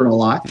sell it for a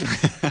lot.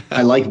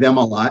 I like them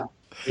a lot.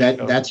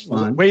 That's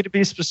fun. Way to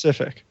be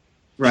specific.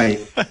 Right.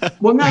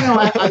 Well, no.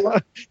 I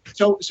love,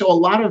 so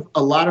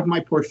a lot of my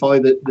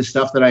portfolio, the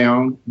stuff that I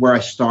own, where I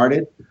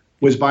started,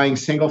 was buying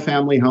single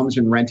family homes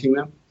and renting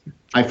them.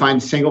 I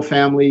find single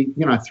family,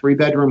 a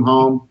 3-bedroom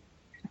home.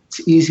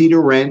 It's easy to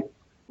rent.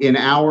 In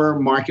our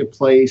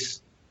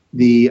marketplace,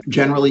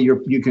 generally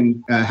you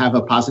can have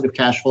a positive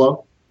cash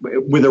flow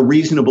with a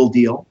reasonable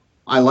deal.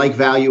 I like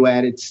value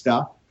added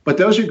stuff, but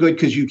those are good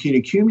because you can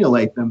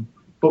accumulate them.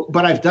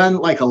 But I've done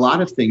a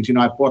lot of things.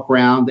 I've walked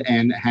around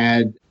and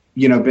had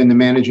been the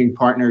managing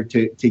partner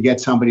to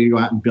get somebody to go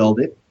out and build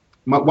it.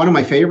 One of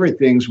my favorite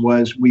things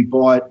was we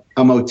bought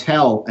a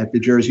motel at the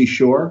Jersey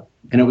Shore,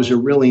 and it was a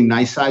really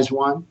nice size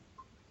one.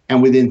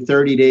 And within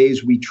 30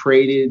 days, we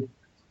traded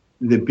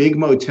the big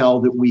motel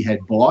that we had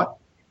bought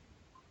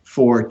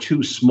for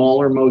 2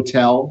 smaller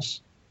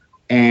motels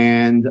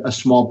and a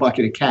small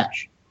bucket of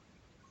cash.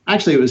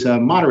 Actually, it was a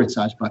moderate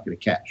sized bucket of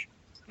cash.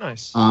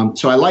 Nice.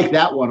 So I like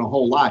that one a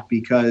whole lot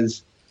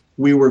because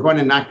we were going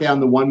to knock down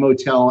the one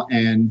motel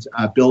and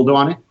build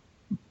on it.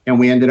 And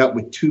we ended up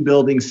with 2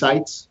 building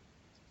sites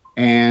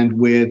and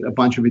with a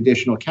bunch of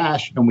additional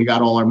cash. And we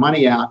got all our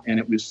money out, and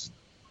it was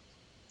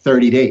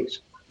 30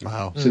 days.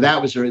 Wow. So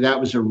that was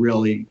a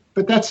really,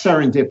 but that's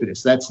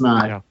serendipitous. That's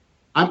not, yeah.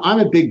 I'm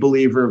a big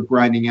believer of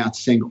grinding out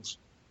singles,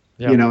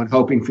 yeah. And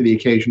hoping for the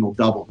occasional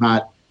double.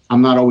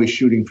 I'm not always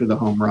shooting for the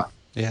home run.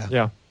 Yeah.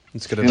 Yeah.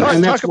 That's good.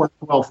 And that's worked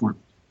well for me.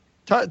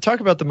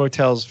 Talk about the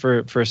motels for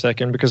a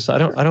second, because I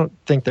don't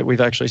think that we've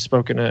actually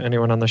spoken to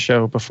anyone on the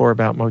show before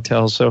about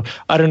motels. So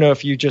I don't know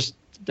if you just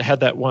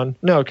had that one.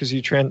 No, because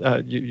you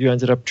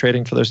ended up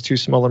trading for those 2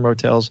 smaller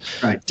motels.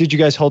 Right. Did you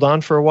guys hold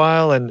on for a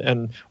while?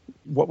 And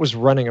what was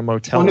running a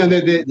motel? Well, no,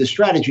 the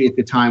strategy at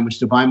the time was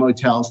to buy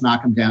motels,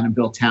 knock them down, and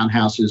build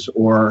townhouses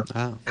or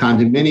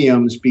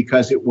condominiums,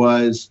 because it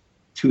was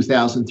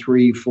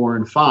 2003, 4,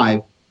 and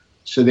 5.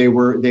 So they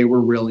were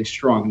really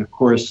strong. And of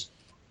course,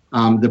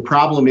 the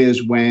problem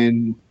is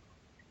when,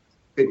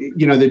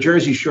 the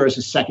Jersey Shore is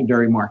a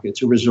secondary market.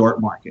 It's a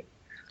resort market.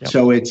 Yep.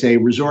 So it's a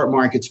resort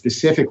market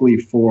specifically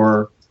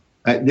for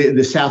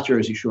the South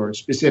Jersey Shore,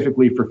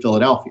 specifically for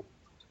Philadelphia,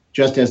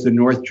 just as the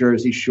North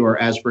Jersey Shore,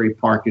 Asbury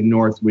Park and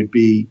North would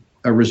be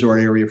a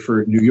resort area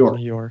for New York.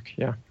 New York,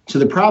 yeah. So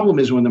the problem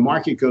is when the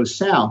market goes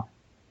south,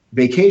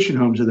 vacation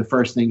homes are the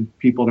first thing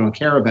people don't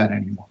care about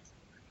anymore.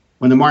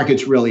 When the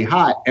market's really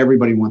hot,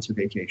 everybody wants a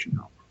vacation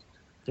home.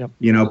 Yep.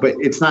 But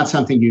it's not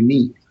something you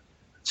need.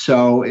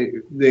 So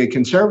the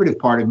conservative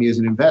part of me as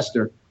an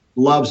investor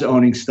loves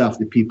owning stuff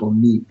that people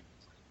need.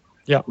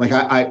 Yeah. Like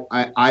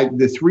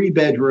the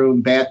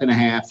 3-bedroom, bath and a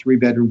half,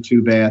 3-bedroom,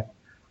 2-bath,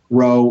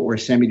 row or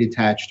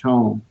semi-detached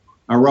home.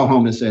 A row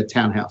home is a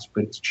townhouse,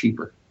 but it's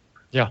cheaper.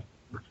 Yeah.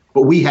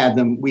 But we had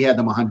them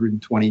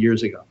 120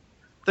 years ago.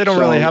 They don't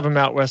really have them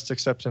out west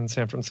except in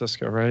San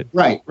Francisco, right?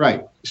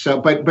 Right. So,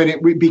 but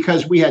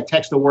because we had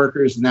textile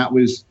workers and that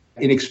was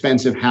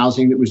inexpensive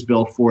housing that was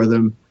built for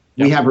them,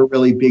 we have a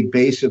really big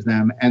base of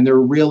them, and they're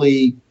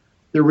really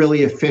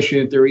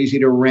efficient. They're easy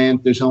to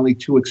rent. There's only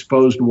 2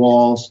 exposed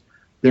walls.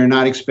 They're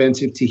not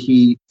expensive to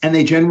heat, and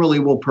they generally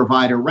will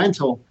provide a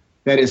rental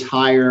that is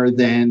higher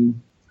than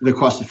the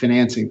cost of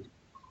financing.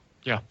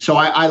 Yeah. So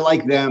I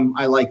like them.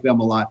 I like them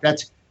a lot.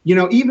 That's,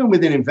 even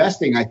within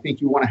investing, I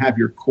think you want to have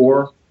your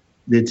core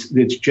that's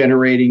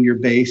generating your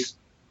base.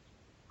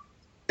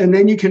 And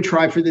then you can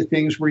try for the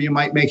things where you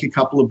might make a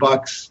couple of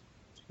bucks,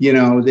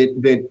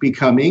 that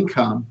become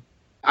income.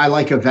 I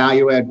like a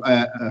value add.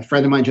 A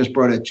friend of mine just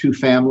brought a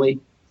 2-family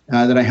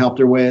that I helped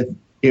her with.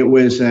 It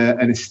was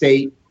an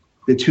estate.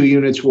 The 2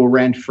 units will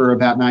rent for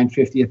about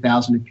 $950,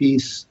 $1,000 a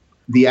piece.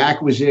 The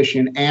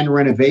acquisition and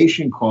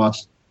renovation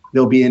cost,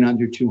 they'll be in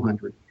under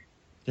 $200.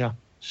 Yeah.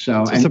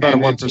 So it's about a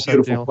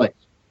 1% deal. Place.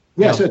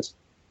 Yeah. So it's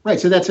right.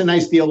 So that's a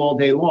nice deal all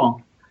day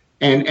long.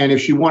 And if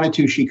she wanted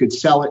to, she could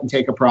sell it and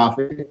take a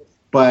profit.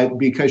 But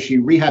because she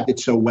rehabbed it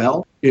so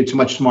well, it's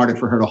much smarter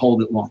for her to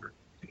hold it longer.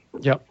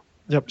 Yep.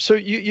 So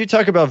you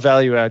talk about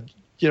value add.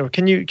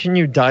 Can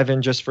you dive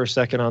in just for a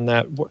second on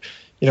that?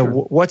 Sure.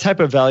 What type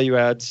of value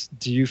adds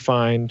do you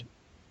find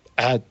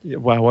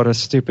wow, what a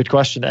stupid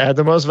question, add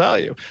the most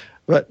value?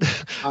 But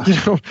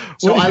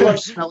so I love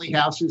smelly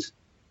houses.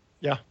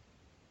 Yeah.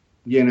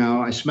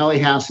 Smelly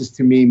houses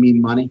to me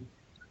mean money.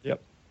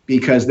 Yep.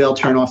 Because they'll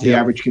turn off the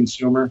average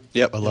consumer.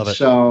 Yep, I love it.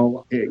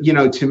 So,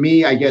 to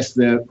me, I guess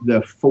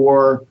the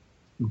 4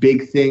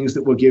 big things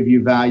that will give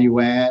you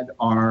value add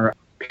are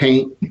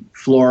paint,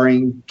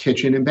 flooring,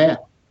 kitchen, and bath.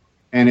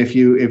 And if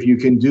you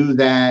can do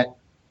that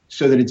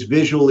so that it's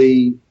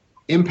visually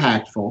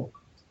impactful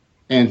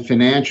and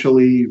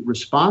financially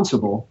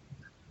responsible,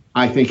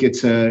 I think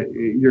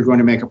you're going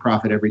to make a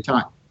profit every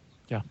time.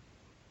 Yeah.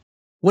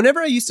 Whenever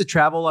I used to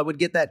travel, I would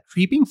get that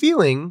creeping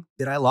feeling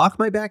that I lock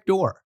my back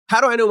door. How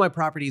do I know my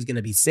property is going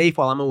to be safe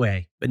while I'm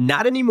away? But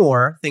not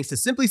anymore, thanks to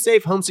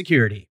SimpliSafe Home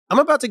Security. I'm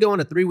about to go on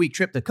a 3-week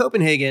trip to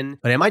Copenhagen,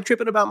 but am I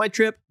tripping about my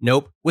trip?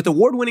 Nope. With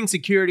award-winning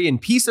security and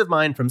peace of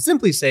mind from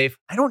SimpliSafe,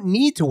 I don't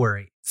need to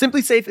worry.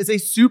 SimpliSafe is a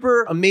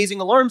super amazing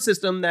alarm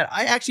system that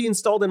I actually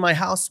installed in my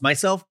house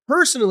myself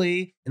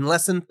personally in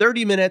less than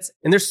 30 minutes.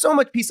 And there's so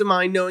much peace of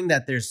mind knowing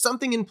that there's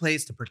something in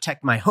place to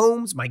protect my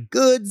homes, my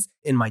goods,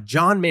 and my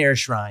John Mayer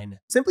shrine.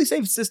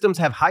 SimpliSafe systems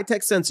have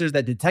high-tech sensors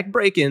that detect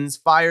break-ins,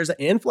 fires,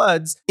 and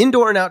floods,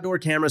 indoor and outdoor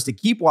cameras to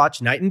keep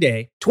watch night and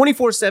day,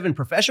 24/7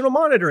 professional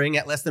monitoring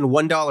at less than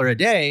 $1 a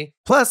day.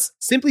 Plus,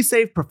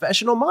 SimpliSafe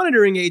professional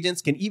monitoring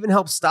agents can even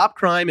help stop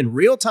crime in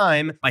real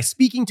time by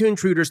speaking to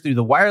intruders through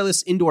the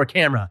wireless indoor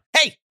camera.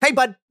 Hey,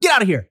 bud, get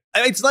out of here.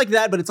 It's like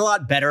that, but it's a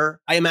lot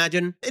better, I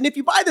imagine. And if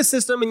you buy the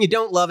system and you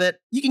don't love it,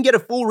 you can get a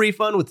full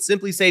refund with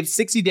SimpliSafe's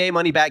 60-day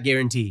money-back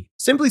guarantee.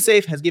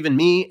 SimpliSafe has given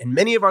me and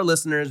many of our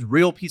listeners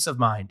real peace of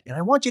mind, and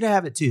I want you to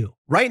have it too.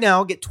 Right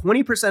now, get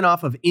 20%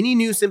 off of any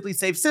new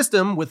SimpliSafe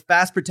system with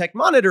Fast Protect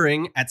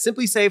monitoring at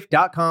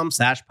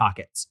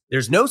simplisafe.com/pockets.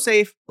 There's no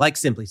safe like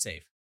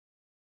SimpliSafe.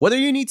 Whether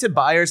you need to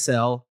buy or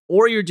sell,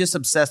 or you're just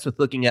obsessed with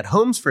looking at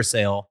homes for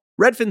sale,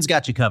 Redfin's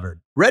got you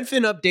covered.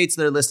 Redfin updates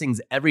their listings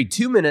every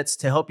 2 minutes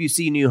to help you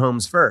see new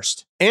homes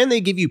first. And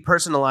they give you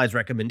personalized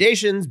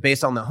recommendations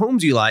based on the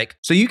homes you like,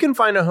 so you can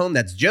find a home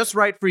that's just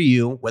right for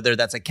you, whether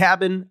that's a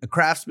cabin, a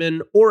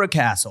craftsman, or a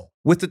castle.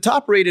 With the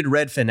top-rated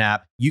Redfin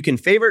app, you can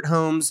favorite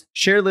homes,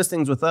 share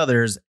listings with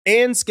others,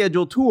 and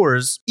schedule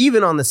tours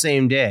even on the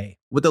same day,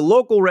 with a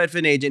local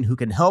Redfin agent who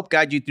can help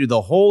guide you through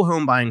the whole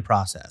home buying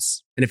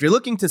process. And if you're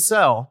looking to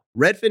sell,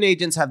 Redfin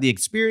agents have the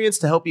experience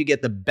to help you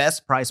get the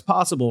best price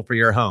possible for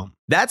your home.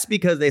 That's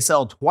because they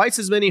sell twice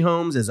as many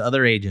homes as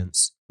other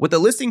agents. With a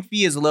listing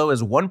fee as low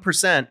as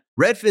 1%,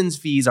 Redfin's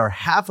fees are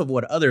half of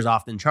what others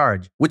often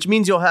charge, which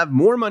means you'll have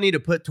more money to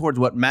put towards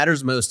what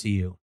matters most to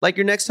you, like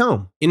your next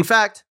home. In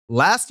fact,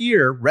 last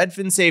year,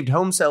 Redfin saved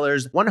home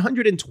sellers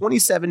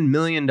 $127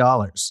 million.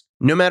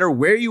 No matter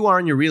where you are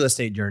in your real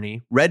estate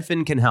journey,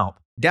 Redfin can help.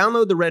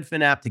 Download the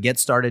Redfin app to get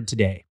started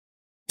today.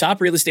 Top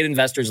real estate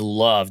investors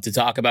love to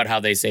talk about how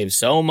they save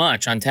so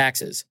much on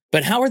taxes.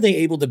 But how are they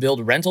able to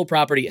build rental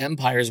property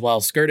empires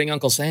while skirting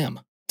Uncle Sam?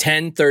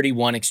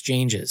 1031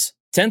 exchanges.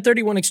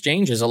 1031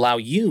 exchanges allow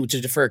you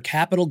to defer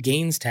capital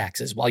gains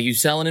taxes while you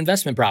sell an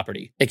investment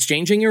property,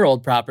 exchanging your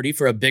old property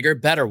for a bigger,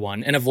 better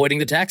one and avoiding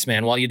the tax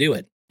man while you do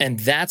it. And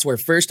that's where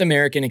First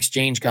American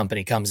Exchange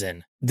Company comes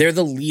in. They're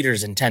the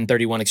leaders in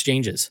 1031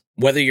 exchanges.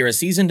 Whether you're a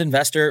seasoned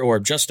investor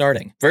or just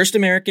starting, First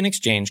American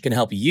Exchange can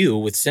help you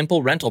with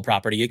simple rental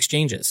property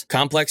exchanges,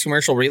 complex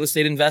commercial real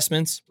estate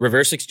investments,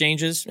 reverse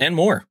exchanges, and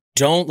more.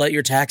 Don't let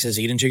your taxes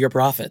eat into your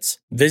profits.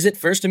 Visit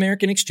First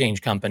American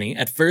Exchange Company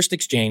at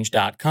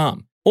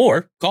firstexchange.com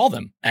or call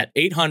them at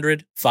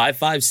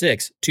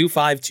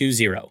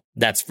 800-556-2520.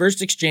 That's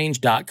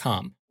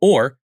firstexchange.com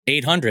or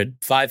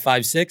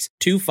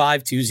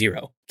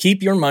 800-556-2520.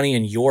 Keep your money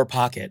in your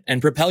pocket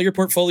and propel your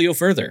portfolio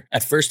further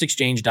at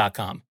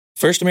firstexchange.com.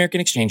 First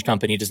American Exchange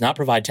Company does not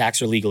provide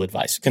tax or legal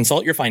advice.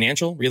 Consult your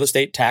financial, real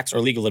estate, tax, or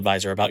legal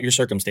advisor about your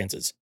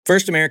circumstances.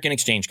 First American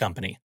Exchange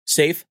Company.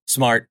 Safe,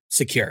 smart,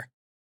 secure.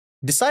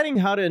 Deciding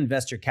how to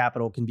invest your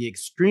capital can be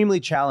extremely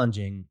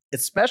challenging,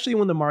 especially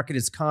when the market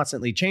is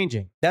constantly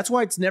changing. That's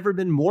why it's never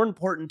been more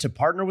important to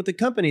partner with a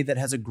company that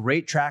has a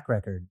great track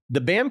record.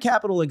 The BAM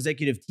Capital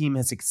executive team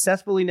has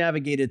successfully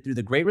navigated through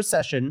the Great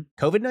Recession,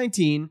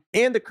 COVID-19,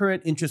 and the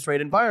current interest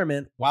rate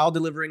environment while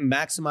delivering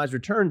maximized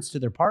returns to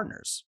their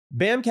partners.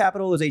 BAM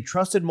Capital is a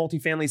trusted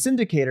multifamily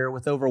syndicator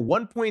with over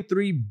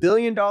 $1.3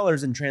 billion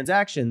in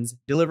transactions,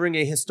 delivering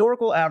a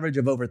historical average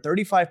of over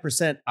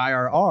 35%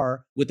 IRR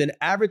with an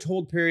average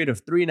hold period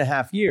of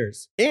 3.5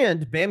 years.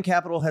 And BAM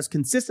Capital has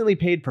consistently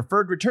paid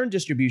preferred return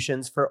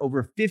distributions for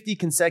over 50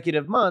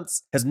 consecutive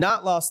months, has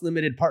not lost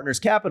limited partners'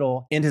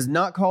 capital, and has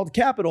not called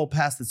capital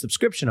past the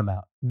subscription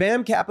amount.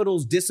 BAM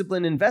Capital's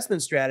disciplined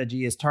investment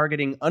strategy is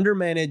targeting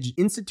undermanaged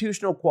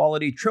institutional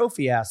quality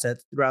trophy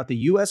assets throughout the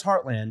U.S.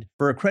 heartland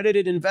for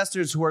accredited investors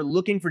who are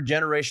looking for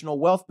generational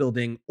wealth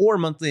building or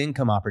monthly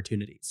income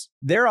opportunities.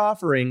 Their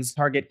offerings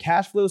target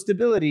cash flow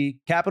stability,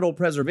 capital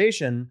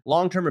preservation,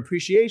 long-term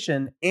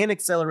appreciation, and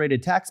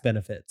accelerated tax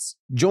benefits.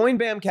 Join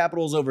BAM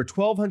Capital's over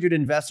 1,200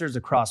 investors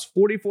across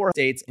 44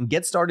 states and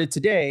get started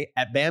today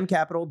at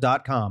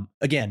bamcapital.com.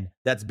 Again,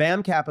 that's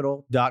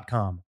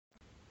bamcapital.com.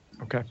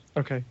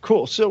 Okay,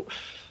 cool. So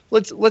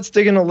let's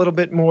dig in a little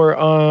bit more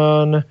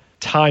on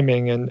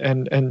timing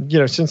and you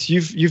know, since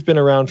you've been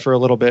around for a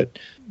little bit,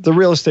 the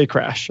real estate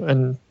crash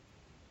and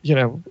you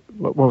know,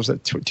 what was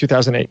it,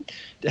 2008?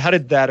 How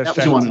did that affect?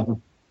 That was one of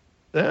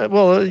them.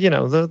 Well, you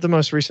know, the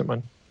most recent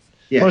one.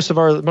 Yeah. Most of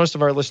our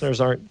listeners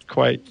aren't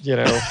quite, you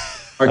know,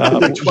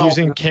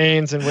 using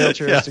canes and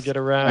wheelchairs to get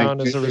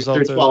around as a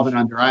result. They're 12 and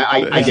under.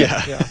 I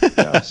get it.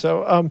 Yeah.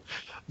 So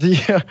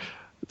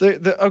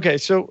okay.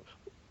 So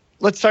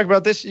let's talk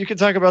about this. You can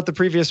talk about the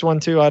previous one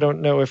too. I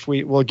don't know if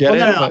we will get it.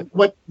 No.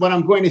 What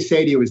I'm going to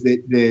say to you is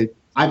that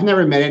I've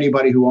never met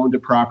anybody who owned a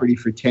property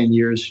for 10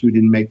 years who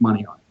didn't make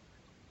money on it.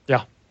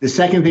 Yeah. The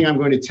second thing I'm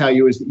going to tell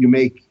you is that you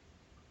make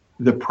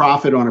the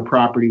profit on a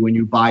property when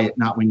you buy it,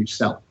 not when you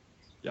sell it.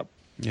 Yep.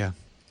 Yeah.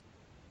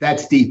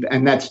 That's deep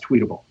and that's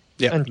tweetable.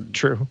 Yeah. And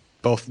true.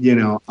 Both.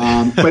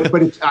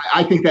 But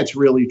I think that's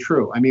really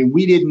true. I mean,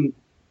 we didn't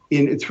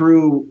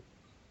through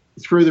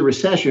the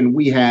recession,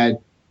 we had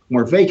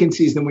more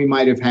vacancies than we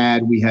might have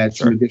had. We had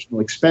some additional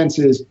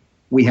expenses.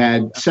 We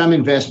had some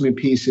investment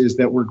pieces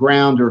that were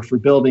ground or for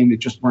building that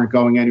just weren't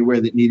going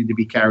anywhere that needed to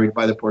be carried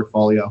by the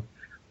portfolio.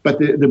 But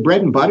the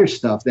bread and butter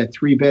stuff, that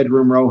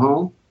 3-bedroom row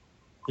home,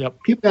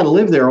 people got to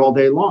live there all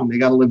day long. They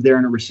got to live there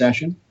in a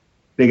recession.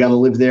 They got to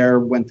live there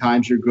when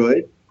times are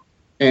good.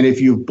 And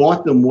if you've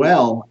bought them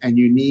well and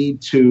you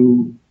need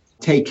to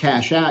take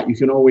cash out, you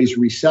can always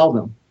resell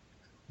them.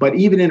 But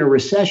even in a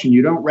recession,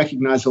 you don't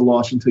recognize a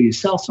loss until you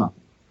sell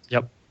something.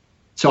 Yep.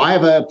 So I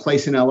have a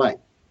place in LA.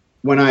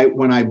 When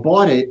I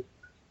bought it,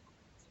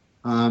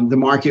 the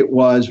market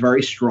was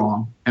very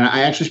strong. And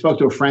I actually spoke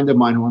to a friend of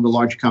mine who owned a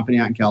large company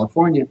out in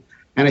California.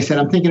 And I said,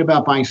 I'm thinking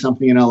about buying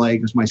something in LA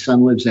because my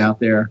son lives out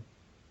there.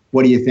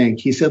 What do you think?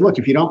 He said, look,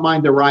 if you don't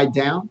mind the ride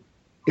down,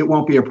 it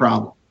won't be a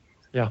problem.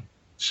 Yeah.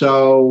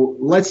 So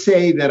let's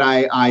say that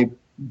I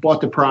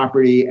bought the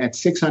property at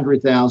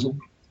 $600,000,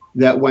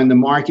 that when the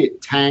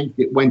market tanked,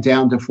 it went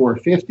down to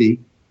 $450,000.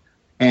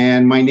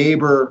 And my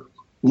neighbor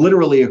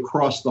literally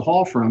across the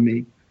hall from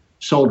me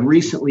sold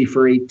recently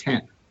for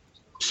 $810,000.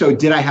 So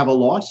did I have a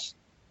loss?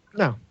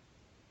 No.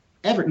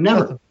 Ever.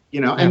 Never.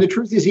 And the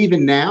truth is,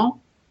 even now,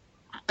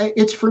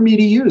 it's for me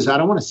to use. I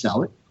don't want to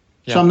sell it.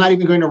 Yeah. So I'm not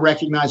even going to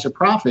recognize a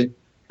profit.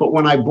 But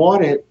when I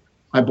bought it,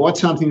 I bought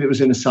something that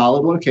was in a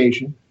solid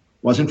location,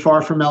 wasn't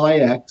far from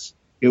LAX.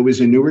 It was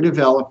a newer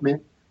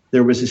development.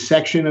 There was a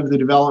section of the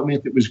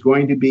development that was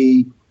going to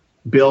be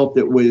built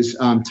that was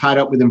tied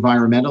up with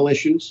environmental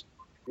issues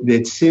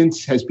that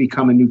since has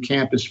become a new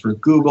campus for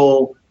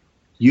Google,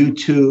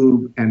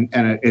 YouTube, and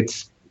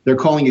they're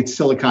calling it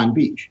Silicon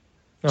Beach.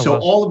 So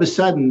all of a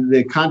sudden,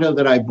 the condo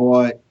that I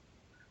bought,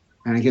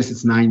 and I guess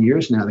it's 9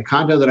 years now, the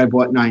condo that I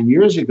bought 9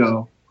 years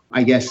ago,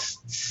 I guess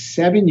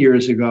 7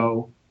 years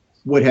ago,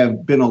 would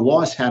have been a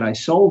loss had I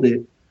sold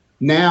it.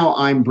 Now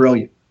I'm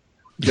brilliant.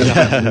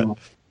 Yep.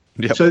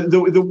 So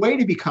the way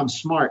to become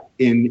smart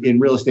in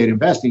real estate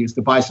investing is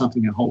to buy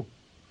something and hold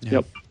it.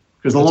 Yep.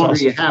 Because the longer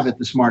you have it,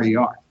 the smarter you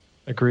are.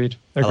 Agreed.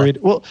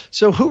 Well,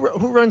 so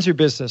who runs your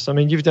business? I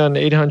mean, you've done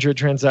 800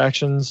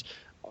 transactions.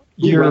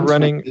 You're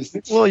running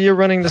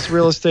this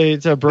real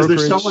estate brokerage.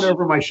 Is there someone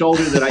over my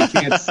shoulder that I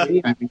can't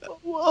see?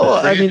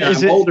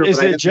 Is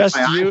it just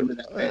you?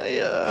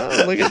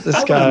 Look at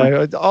this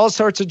guy. All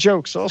sorts of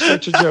jokes.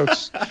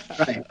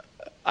 Right.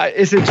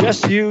 Is it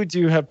just you? Do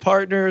you have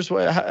partners?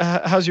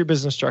 How's your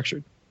business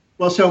structured?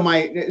 Well, so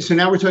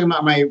now we're talking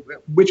about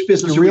which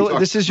business.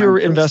 This is your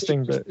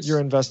investing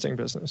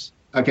business.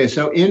 Okay,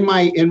 so in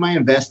my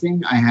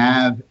investing, I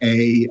have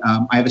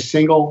a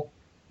single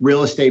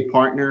real estate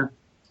partner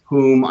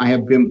whom I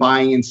have been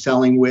buying and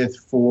selling with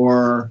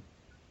for,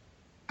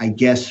 I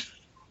guess,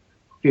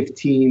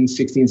 15,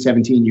 16,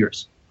 17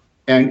 years.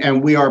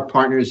 And we are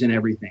partners in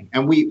everything.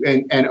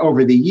 And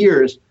over the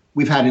years,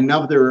 we've had a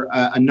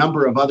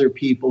number of other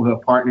people who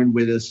have partnered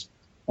with us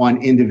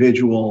on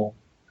individual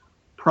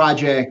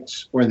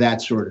projects or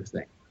that sort of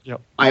thing.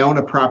 Yep. I own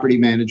a property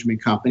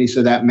management company,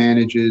 so that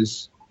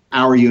manages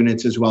our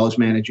units as well as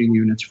managing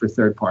units for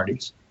third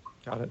parties.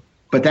 Got it.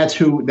 But that's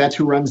who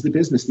runs the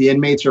business. The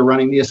inmates are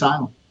running the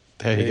asylum.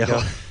 There you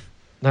go.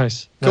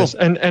 Nice. Cool. Nice.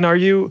 And are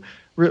you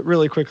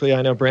really quickly?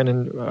 I know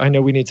Brandon. I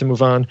know we need to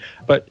move on,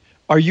 but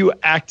are you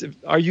active?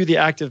 Are you the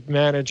active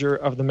manager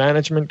of the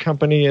management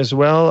company as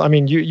well? I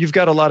mean, you've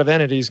got a lot of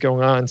entities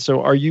going on.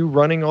 So are you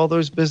running all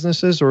those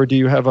businesses, or do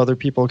you have other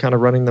people kind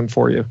of running them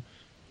for you?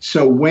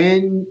 So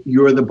when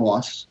you're the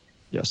boss,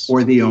 yes,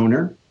 or the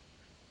owner,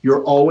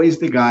 you're always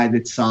the guy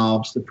that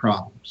solves the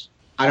problems.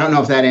 I don't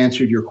know if that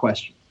answered your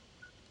question.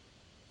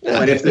 Yeah,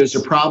 but if there's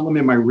a problem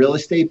in my real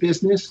estate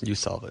business, you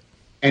solve it.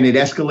 And it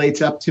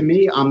escalates up to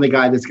me, I'm the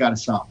guy that's got to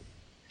solve it.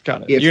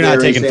 Got it. If you're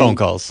not taking phone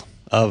calls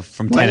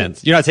from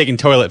tenants. You're not taking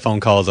toilet phone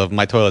calls of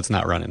my toilet's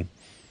not running.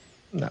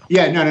 No.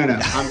 Yeah, no.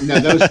 No,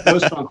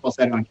 those phone calls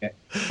I don't get.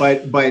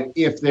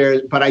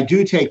 But I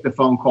do take the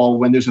phone call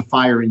when there's a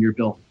fire in your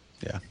building.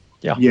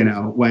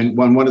 Yeah. When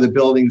one of the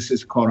buildings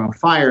is caught on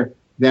fire,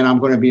 then I'm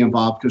going to be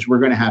involved because we're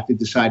going to have to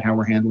decide how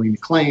we're handling the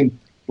claim.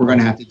 We're going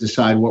to have to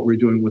decide what we're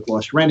doing with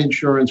lost rent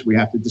insurance. We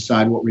have to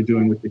decide what we're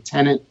doing with the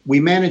tenant.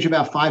 We manage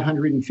about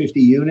 550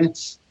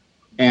 units,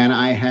 and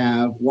I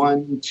have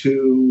 1,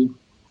 2,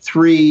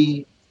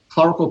 3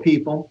 clerical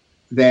people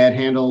that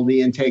handle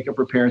the intake of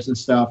repairs and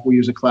stuff. We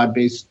use a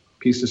cloud-based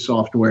piece of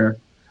software.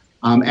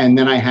 And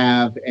then I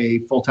have a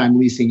full-time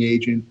leasing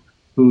agent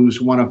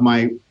who's one of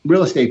my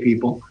real estate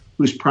people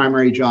whose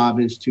primary job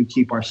is to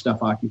keep our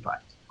stuff occupied.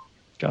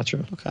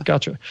 Gotcha. Okay.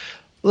 Gotcha.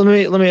 Let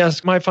me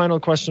ask my final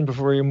question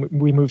before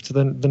we move to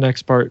the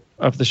next part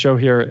of the show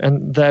here,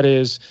 and that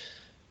is,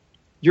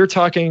 you're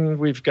talking.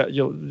 We've got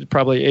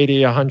probably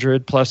 80,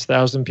 100 plus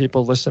thousand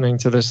people listening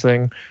to this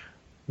thing.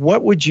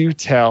 What would you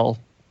tell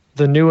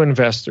the new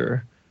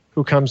investor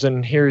who comes in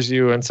and hears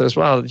you and says,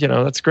 "Wow,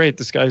 that's great.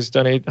 This guy's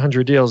done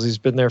 800 deals. He's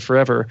been there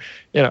forever.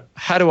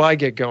 How do I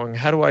get going?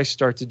 How do I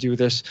start to do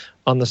this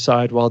on the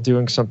side while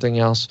doing something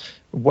else?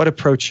 What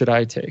approach should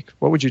I take?"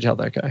 What would you tell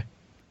that guy?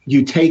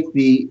 You take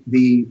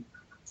the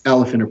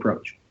elephant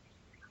approach.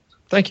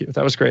 Thank you.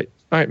 That was great.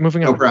 All right,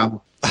 moving on. No problem.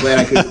 Glad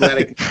I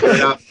could clear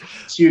it up.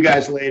 See you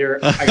guys later.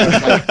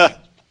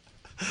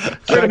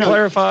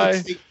 Clarify.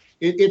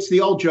 It's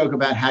the old joke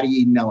about how do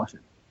you eat an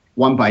elephant?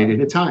 One bite at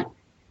a time.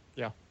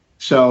 Yeah.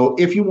 So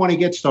if you want to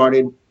get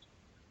started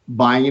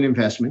buying an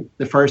investment,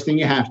 the first thing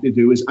you have to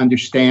do is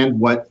understand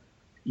what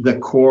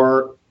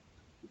your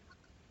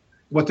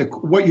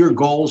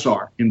goals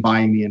are in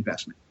buying the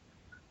investment.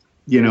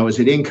 Is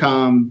it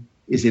income?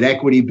 Is it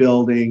equity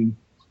building?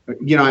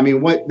 There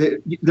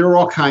are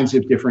all kinds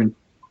of different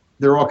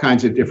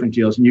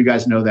deals, and you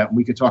guys know that. And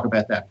we could talk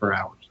about that for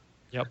hours.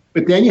 Yep.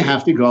 But then you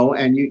have to go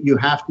and you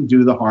have to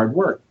do the hard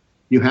work.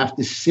 You have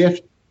to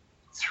sift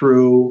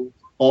through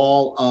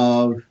all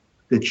of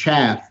the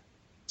chaff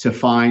to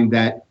find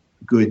that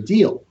good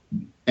deal.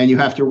 And you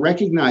have to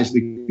recognize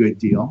the good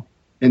deal.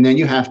 And then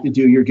you have to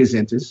do your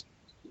gazintas,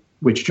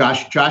 which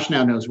Josh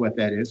now knows what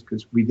that is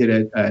because we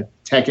did a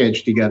tech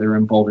edge together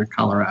in Boulder,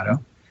 Colorado.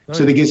 Oh,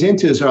 so the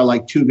gazintas are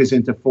like 2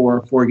 gazinta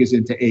 4, 4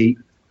 gazinta 8.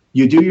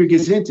 You do your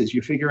gazintas,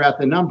 you figure out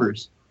the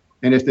numbers.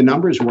 And if the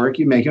numbers work,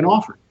 you make an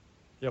offer.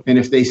 Yep. And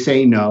if they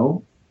say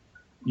no,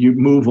 you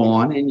move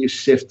on and you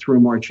sift through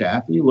more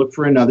chaff and you look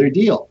for another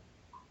deal.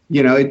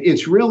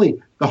 It's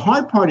really, the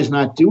hard part is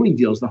not doing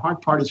deals. The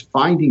hard part is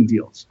finding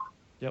deals.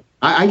 Yep.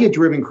 I get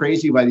driven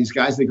crazy by these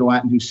guys that go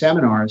out and do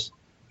seminars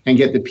and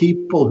get the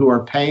people who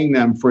are paying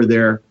them for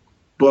their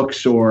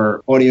books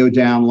or audio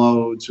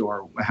downloads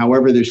or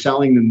however they're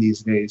selling them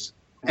these days,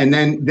 and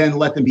then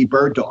let them be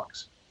bird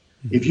dogs.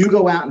 Mm-hmm. If you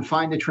go out and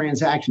find a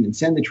transaction and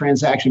send the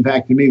transaction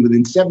back to me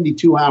within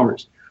 72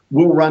 hours,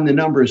 we'll run the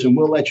numbers and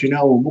we'll let you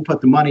know and we'll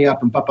put the money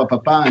up and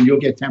and you'll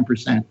get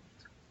 10%.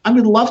 I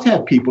would love to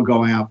have people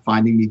going out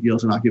finding me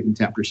deals and I'll give them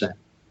 10%.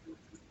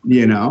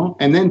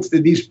 And then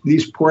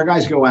these poor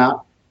guys go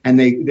out and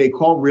they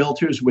call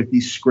realtors with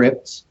these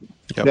scripts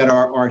that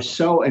are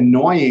so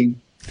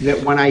annoying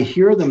that when I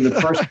hear them, the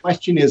first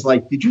question is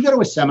like, did you go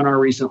to a seminar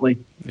recently?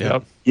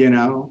 Yep.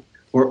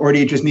 Or do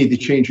you just need to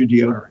change your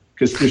deodorant?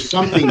 Because there's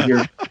something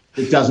here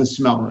that doesn't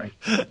smell right.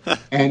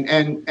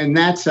 And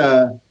that's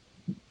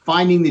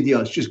finding the deal.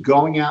 It's just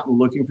going out and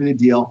looking for the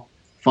deal,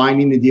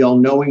 finding the deal,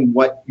 knowing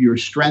what your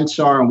strengths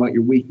are and what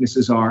your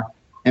weaknesses are,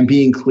 and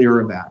being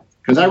clear about it.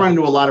 Because I run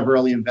into a lot of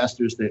early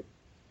investors that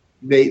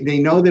they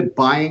know that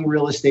buying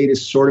real estate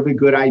is sort of a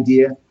good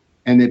idea,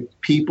 and that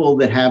people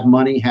that have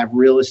money have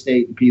real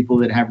estate and people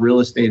that have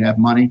real estate have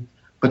money,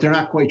 but they're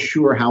not quite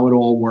sure how it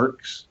all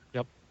works.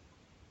 Yep.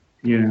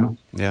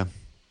 Yeah.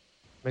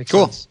 Makes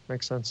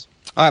sense.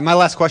 All right, my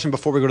last question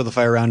before we go to the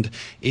fire round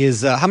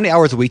is how many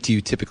hours a week do you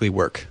typically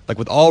work? Like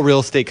with all real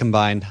estate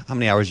combined, how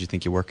many hours do you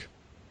think you work?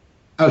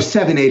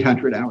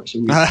 700-800 hours a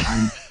week.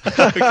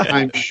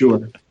 I'm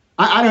sure.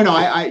 I don't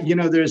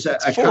know. There's a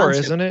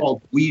concept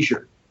called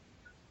leisure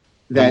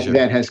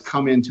that has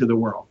come into the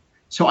world.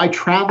 So I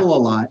travel a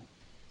lot,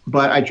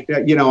 but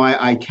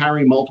I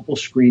carry multiple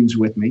screens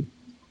with me.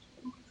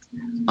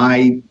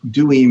 I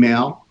do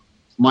email.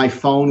 My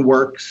phone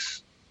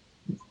works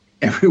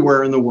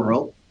everywhere in the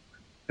world,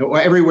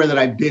 or everywhere that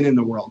I've been in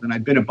the world, and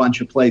I've been a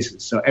bunch of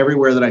places. So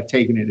everywhere that I've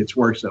taken it, it's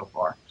worked so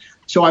far.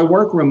 So I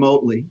work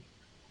remotely.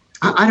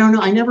 I don't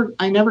know.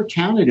 I never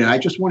counted it. I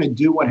just want to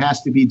do what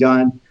has to be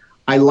done.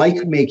 I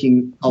like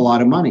making a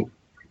lot of money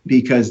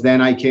because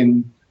then I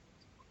can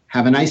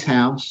have a nice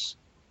house.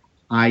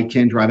 I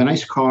can drive a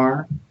nice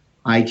car.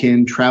 I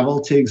can travel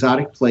to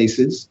exotic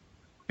places,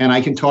 and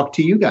I can talk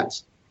to you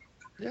guys.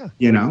 Yeah.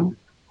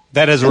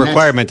 That is a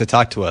requirement to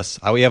talk to us.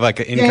 We have like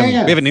an income.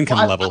 Yeah. We have an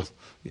income level.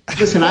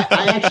 Listen, I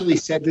actually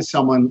said to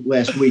someone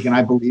last week, and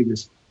I believe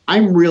this.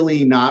 I'm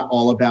really not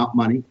all about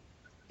money.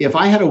 If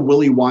I had a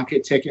Willy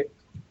Wonka ticket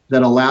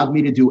that allowed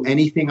me to do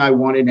anything I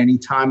wanted,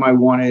 anytime I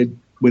wanted,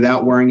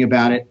 without worrying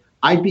about it,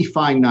 I'd be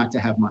fine not to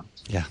have money.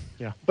 Yeah.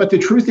 But the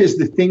truth is,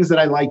 the things that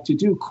I like to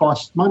do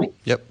cost money.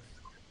 Yep.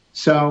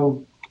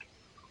 So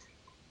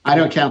I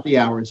don't count the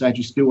hours. I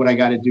just do what I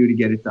got to do to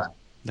get it done.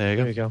 There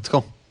you go. That's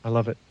cool. I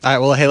love it. All right.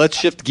 Well, hey, let's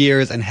shift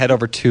gears and head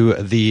over to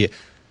the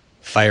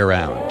fire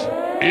round.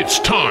 It's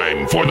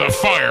time for the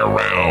fire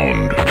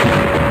round.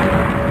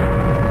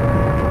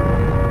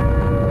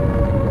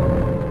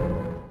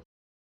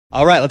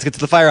 All right, let's get to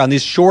the fire round.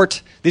 These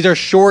are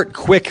short,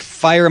 quick,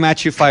 fire them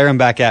at you, fire them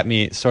back at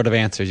me sort of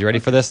answers. You ready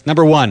for this?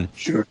 Number one.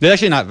 Sure. They're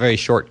actually not very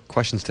short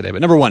questions today,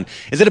 but number one,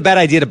 is it a bad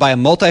idea to buy a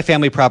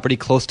multifamily property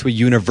close to a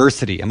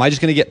university? Am I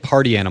just going to get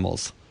party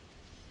animals?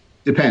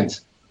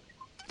 Depends.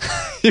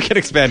 You can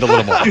expand a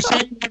little more. You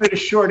said you wanted a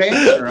short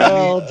answer.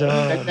 Well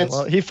done.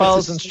 Well, he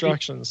follows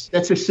instructions.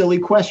 That's a silly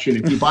question.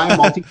 If you buy a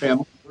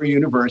multifamily for a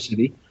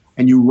university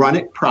and you run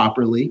it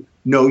properly,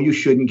 no, you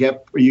shouldn't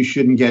get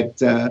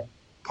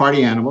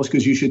party animals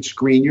because you should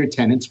screen your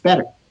tenants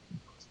better.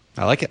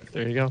 I like it.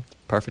 There you go.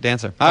 Perfect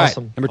answer. All right,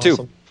 number 2.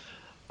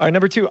 All right,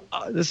 number 2.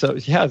 These are some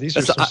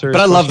serious but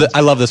I love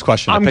I love this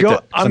question. I'm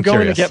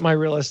going to get my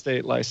real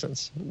estate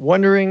license. I'm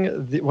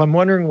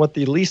wondering what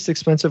the least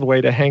expensive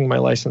way to hang my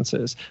license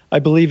is. I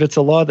believe it's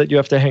a law that you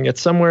have to hang it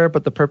somewhere,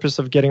 but the purpose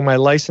of getting my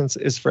license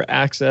is for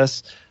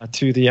access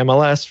to the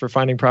MLS, for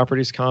finding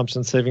properties, comps,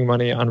 and saving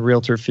money on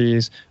realtor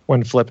fees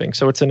when flipping.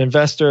 So it's an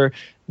investor.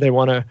 They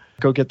want to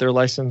go get their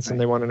license,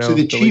 and they want to know. So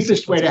the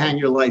cheapest way to hang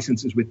your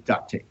license is with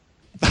duct tape.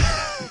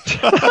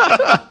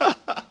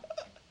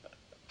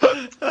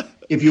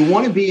 If you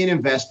want to be an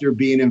investor,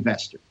 be an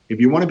investor.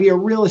 If you want to be a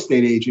real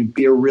estate agent,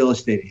 be a real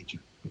estate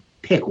agent.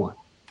 Pick one.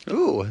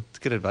 Ooh, that's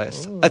good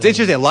advice. That's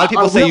interesting. A lot of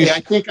people say really,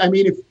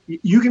 if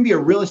you can be a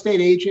real estate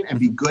agent and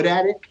be good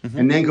at it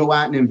and then go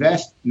out and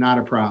invest, not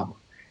a problem.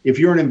 If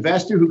you're an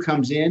investor who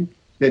comes in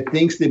that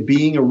thinks that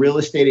being a real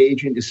estate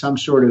agent is some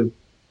sort of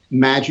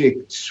magic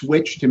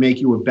switch to make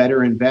you a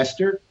better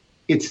investor,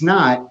 it's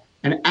not.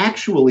 And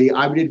actually,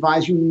 I would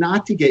advise you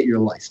not to get your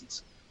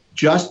license.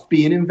 Just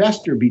be an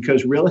investor,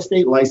 because real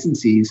estate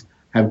licensees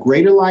have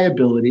greater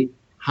liability,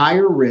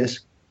 higher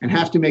risk, and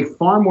have to make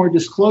far more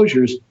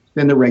disclosures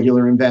than the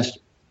regular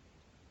investor.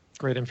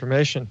 Great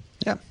information.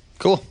 Yeah,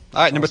 cool.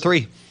 All right, number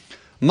 3.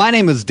 My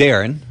name is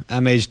Darren.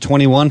 I'm age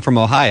 21 from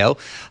Ohio.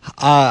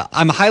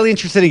 I'm highly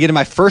interested in getting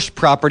my first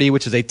property,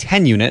 which is a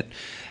 10-unit,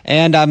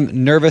 and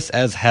I'm nervous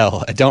as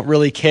hell. I don't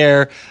really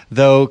care,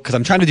 though, because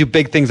I'm trying to do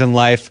big things in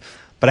life.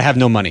 But I have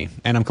no money,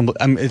 and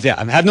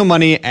I have no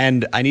money,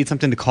 and I need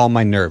something to calm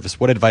my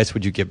nerves. What advice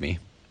would you give me?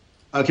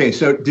 Okay,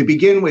 so to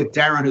begin with,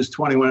 Darren, who's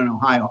 21 in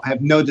Ohio, I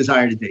have no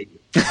desire to date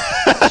you.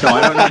 So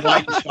I don't know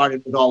why you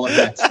started with all of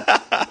that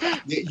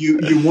stuff.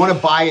 You want to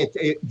buy it?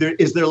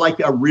 Is there like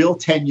a real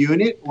 10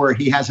 unit, or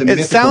he has a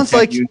mythical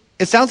 10 unit?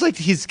 It sounds like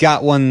he's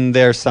got one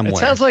there somewhere. It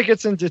sounds like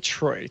it's in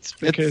Detroit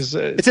because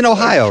it's in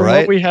Ohio,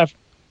 right? What we have.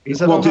 Is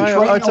it Ohio?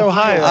 Detroit, it's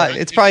Ohio.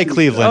 It's probably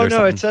Cleveland. Oh, or something.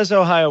 No, it says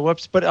Ohio.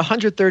 Whoops. But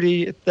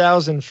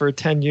 $130,000 for a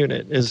 10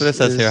 unit is. So this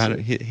says here.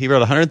 He wrote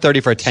 130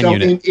 for a 10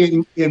 unit.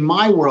 In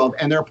my world,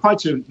 and there are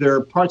parts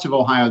of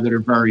Ohio that are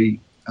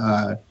very,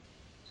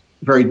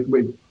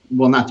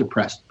 well, not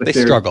depressed, but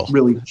they're struggle.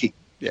 Really cheap.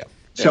 Yeah.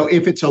 So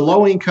if it's a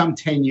low income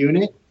 10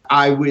 unit,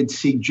 I would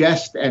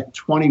suggest at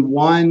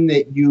 21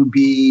 that you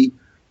be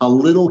a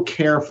little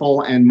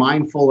careful and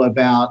mindful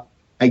about,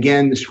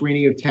 again, the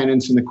screening of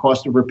tenants and the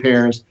cost of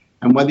repairs,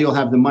 and whether you'll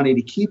have the money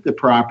to keep the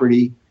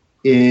property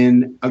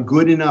in a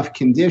good enough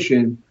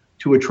condition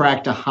to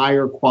attract a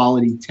higher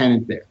quality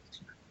tenant there.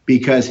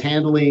 Because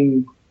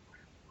handling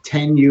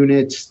 10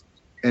 units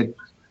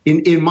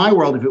in my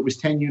world, if it was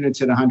 10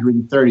 units at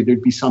 130,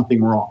 there'd be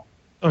something wrong.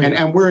 Oh, yeah.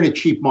 And we're in a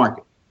cheap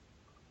market.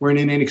 We're in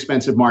an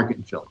inexpensive market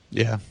in Philly.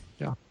 Yeah.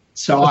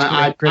 So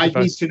I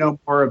need to know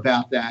more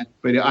about that.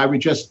 But I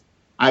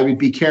would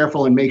be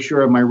careful and make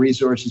sure of my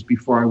resources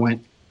before I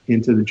went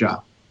into the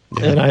job.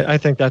 Yeah. And I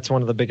think that's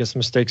one of the biggest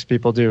mistakes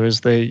people do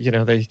is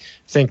they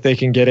think they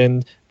can get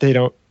in. They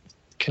don't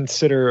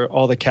consider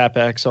all the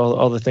CapEx,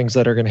 all the things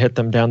that are going to hit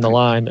them down the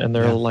line. And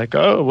they're like,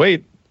 oh,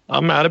 wait,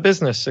 I'm out of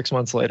business 6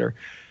 months later.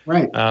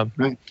 Right.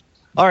 Right.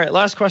 All right.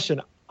 Last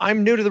question.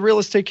 I'm new to the real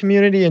estate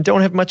community and don't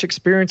have much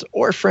experience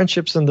or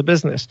friendships in the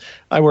business.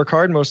 I work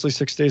hard, mostly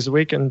 6 days a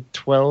week and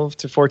 12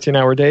 to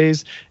 14-hour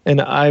days, and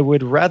I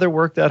would rather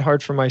work that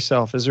hard for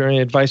myself. Is there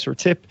any advice or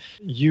tip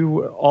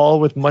you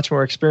all with much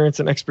more experience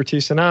and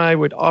expertise than I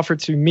would offer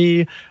to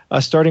me?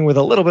 Starting with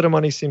a little bit of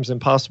money seems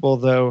impossible,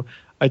 though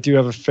I do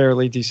have a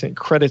fairly decent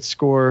credit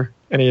score.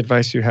 Any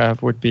advice you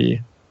have would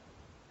be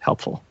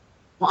helpful.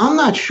 Well, I'm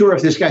not sure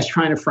if this guy's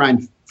trying to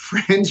find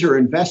friends or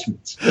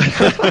investments.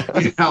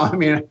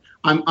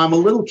 I'm a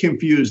little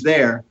confused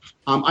there.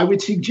 I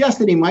would suggest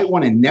that he might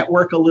want to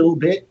network a little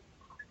bit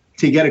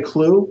to get a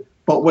clue.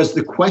 But was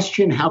the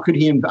question, how could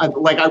he I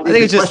think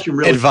it's just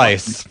really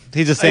advice.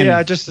 He's just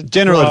saying just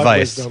general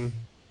advice. Wisdom.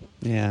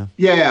 Yeah.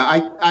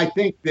 I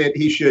think that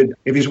he should,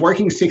 if he's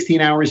working 16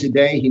 hours a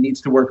day, he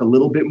needs to work a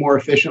little bit more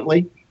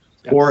efficiently,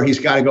 or he's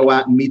got to go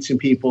out and meet some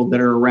people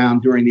that are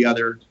around during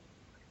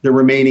the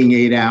remaining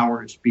 8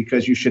 hours,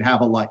 because you should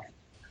have a life.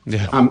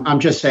 Yeah. I'm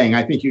just saying,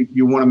 I think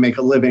you want to make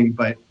a living,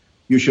 but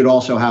you should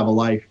also have a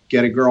life.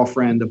 Get a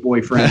girlfriend, a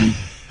boyfriend,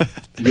 a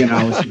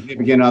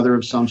significant other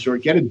of some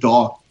sort. Get a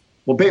dog.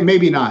 Well,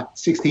 maybe not.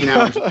 16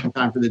 hours is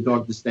time for the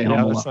dog to stay home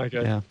alone. That's not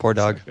good. Yeah, poor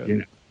dog.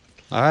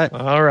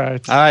 All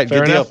right. Fair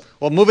good enough. deal.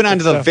 Well, moving on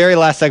to the very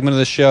last segment of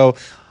the show,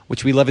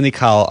 which we lovingly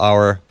call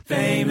our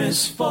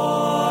Famous Four.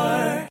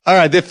 All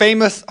right, the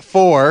Famous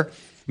Four.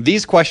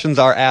 These questions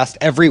are asked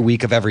every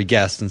week of every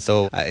guest, and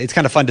so it's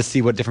kind of fun to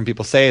see what different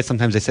people say.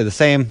 Sometimes they say the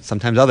same,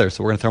 sometimes others.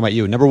 So we're going to throw them at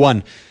you. Number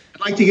one. I'd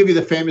like to give you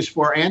the famous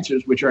 4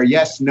 answers, which are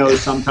yes, no,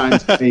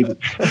 sometimes, maybe. All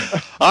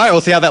right, we'll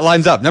see how that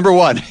lines up. Number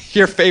one,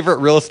 your favorite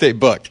real estate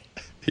book.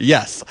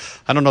 Yes.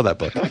 I don't know that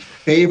book.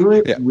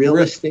 Favorite real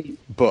estate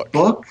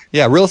book?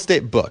 Yeah, real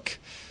estate book.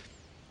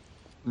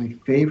 My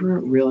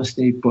favorite real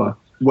estate book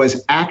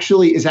is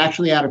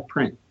actually out of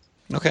print.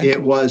 Okay.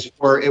 It was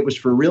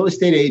for real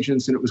estate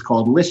agents, and it was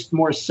called List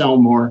More, Sell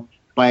More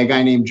by a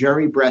guy named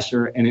Jerry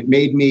Bresser, and it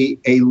made me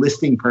a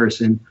listing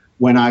person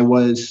when I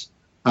was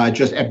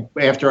just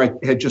after I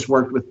had just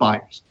worked with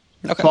buyers.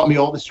 Okay. Taught me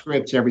all the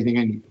scripts, everything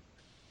I needed.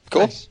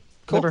 Cool. Nice.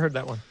 Cool. Never heard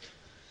that one.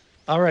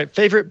 All right.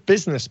 Favorite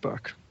business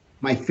book?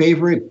 My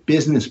favorite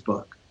business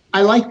book.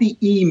 I like the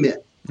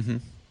E-Myth. Mm-hmm.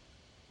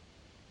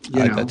 I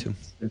like that too.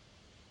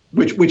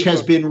 Which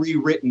has been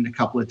rewritten a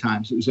couple of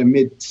times. It was a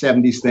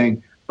mid-'70s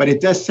thing, but it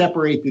does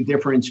separate the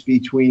difference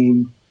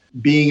between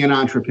being an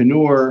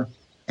entrepreneur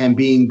and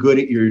being good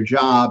at your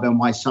job, and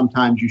why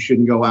sometimes you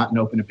shouldn't go out and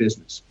open a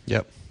business.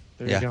 Yep.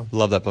 There you go.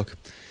 Love that book.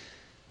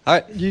 All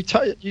right. You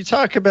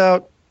talk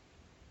about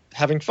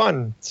having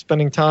fun,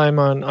 spending time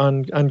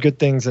on good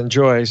things and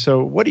joy.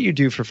 So what do you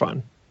do for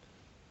fun?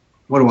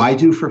 What do I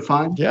do for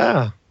fun?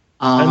 Yeah.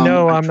 I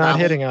know I'm not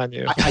hitting on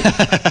you.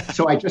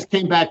 So I just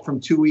came back from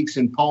 2 weeks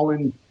in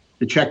Poland,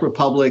 the Czech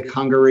Republic,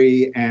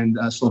 Hungary, and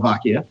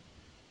Slovakia.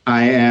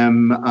 I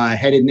am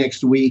headed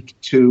next week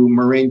to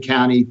Marin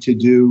County to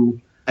do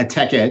a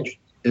Tech Edge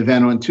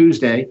event on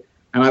Tuesday,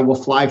 and I will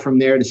fly from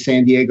there to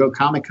San Diego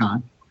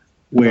Comic-Con,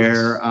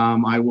 where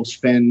I will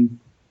spend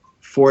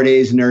 4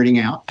 days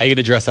nerding out. Are you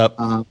going to dress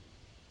up?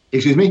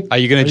 Excuse me? Are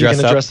you going to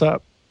dress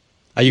up?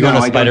 Are you going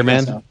to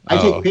Spider-Man? I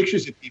take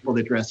pictures of people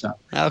that dress up.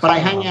 Okay. But I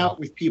hang out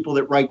with people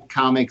that write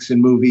comics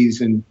and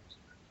movies and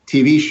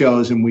TV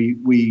shows, and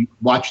we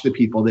watch the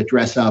people that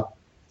dress up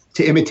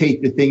to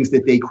imitate the things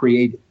that they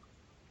created,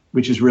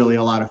 which is really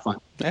a lot of fun.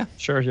 Yeah.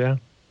 Sure, yeah.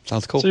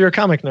 Sounds cool. So you're a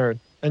comic nerd,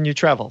 and you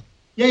travel.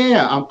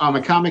 Yeah. I'm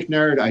a comic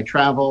nerd. I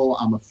travel.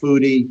 I'm a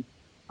foodie.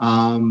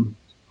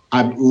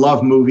 I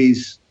love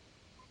movies.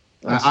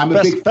 I'm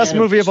a big best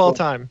movie of all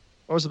time.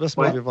 What was the best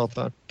movie of all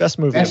time? Best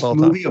movie of all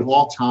time. Best movie of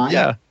all time?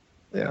 Yeah.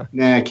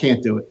 Nah, I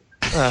can't do it.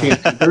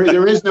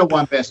 There is no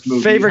one best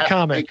movie. Favorite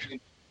comic?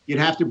 You'd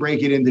have to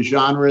break it into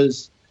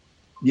genres.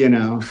 You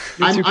know,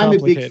 I'm a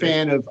big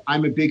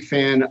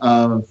fan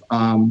of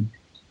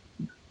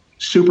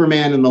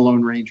Superman and the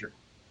Lone Ranger.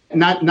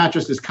 Not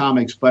just as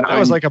comics, but that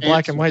was like a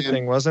black and white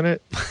thing, wasn't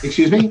it?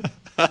 Excuse me?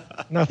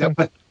 Nothing.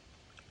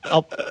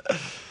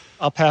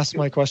 I'll pass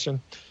my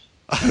question.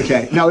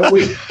 Okay. No,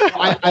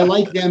 I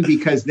like them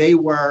because they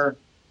were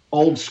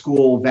old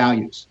school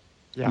values.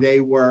 Yeah.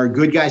 They were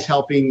good guys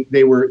helping.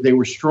 They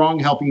were strong,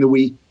 helping the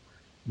weak.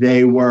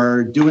 They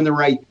were doing the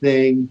right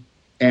thing,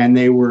 and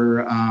they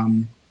were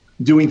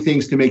doing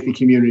things to make the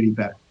community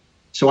better.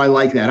 So I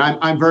like that.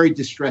 I'm very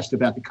distressed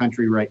about the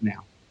country right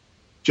now,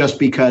 just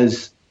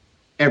because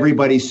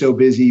everybody's so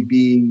busy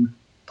being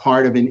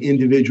part of an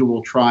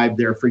individual tribe.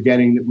 They're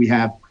forgetting that we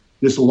have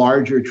this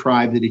larger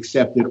tribe that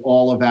accepted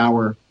all of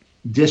our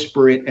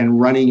disparate and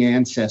running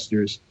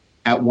ancestors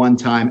at one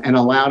time and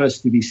allowed us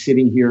to be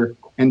sitting here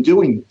and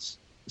doing this.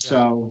 Yeah.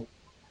 So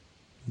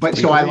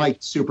I like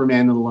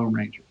Superman and the Lone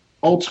Ranger.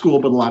 Old school,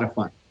 but a lot of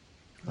fun.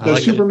 Though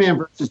like Superman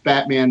versus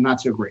Batman,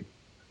 not so great.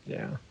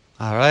 Yeah.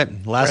 All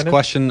right. Last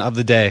question of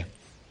the day.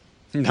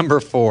 Number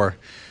 4.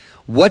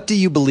 What do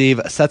you believe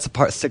sets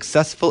apart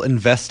successful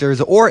investors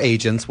or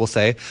agents, we'll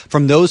say,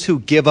 from those who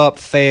give up,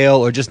 fail,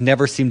 or just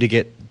never seem to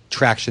get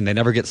traction? They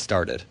never get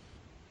started.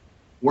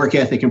 Work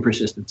ethic and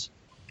persistence.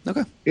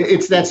 Okay.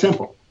 It's that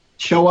simple.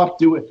 Show up,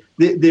 do it.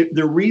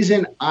 The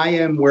reason I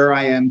am where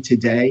I am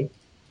today,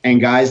 and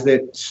guys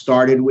that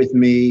started with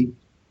me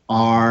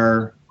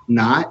are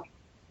not,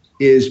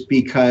 is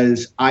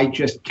because I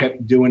just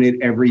kept doing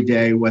it every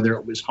day, whether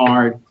it was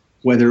hard,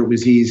 whether it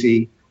was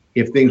easy,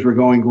 if things were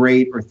going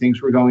great or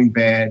things were going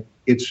bad.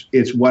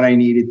 It's what I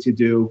needed to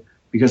do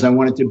because I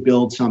wanted to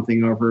build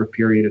something over a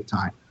period of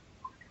time.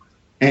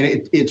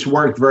 And it's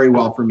worked very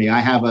well for me. I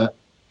have a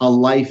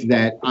life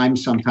that I'm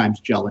sometimes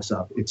jealous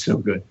of. It's so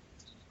good.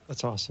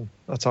 That's awesome.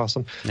 That's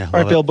awesome. Yeah,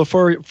 all right, Bill,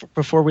 before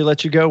we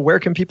let you go, where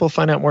can people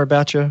find out more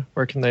about you?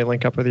 Where can they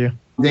link up with you?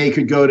 They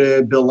could go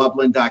to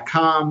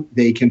BillLublin.com.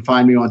 They can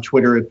find me on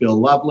Twitter at Bill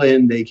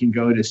Lublin. They can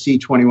go to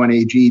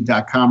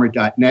c21ag.com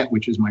or .net,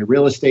 which is my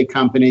real estate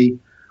company.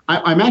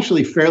 I'm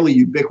actually fairly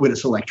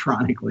ubiquitous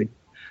electronically.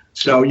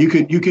 So you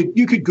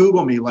could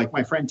Google me. Like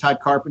my friend Todd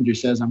Carpenter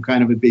says, I'm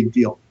kind of a big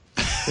deal.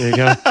 There you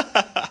go.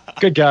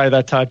 Good guy,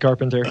 that Todd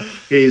Carpenter.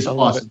 He's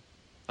awesome.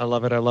 I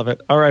love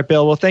it. All right,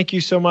 Bill. Well, thank you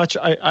so much.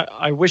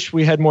 I wish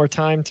we had more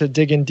time to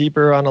dig in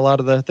deeper on a lot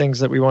of the things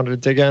that we wanted to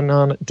dig in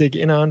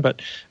on,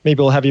 but maybe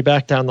we'll have you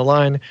back down the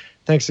line.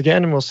 Thanks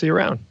again, and we'll see you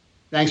around.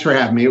 Thanks for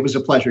having me. It was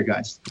a pleasure,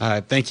 guys. All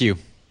right, thank you.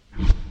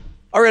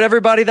 All right,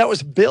 everybody, that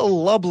was Bill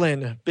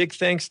Lublin. Big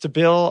thanks to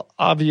Bill.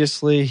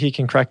 Obviously, he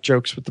can crack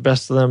jokes with the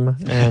best of them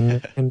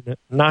and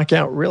knock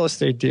out real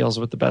estate deals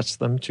with the best of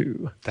them,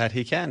 too. That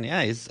he can,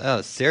 yeah. He's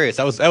serious.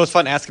 That was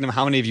fun asking him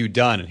how many have you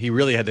done. He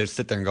really had to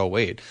sit there and go,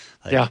 wait.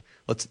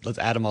 Let's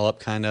add them all up,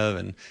 kind of.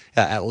 And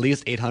at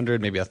least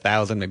 800, maybe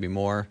 1,000, maybe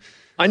more.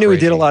 I knew he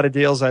did a lot of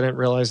deals. I didn't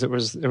realize it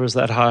was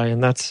that high,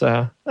 and that's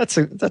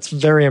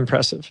very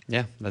impressive.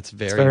 Yeah, that's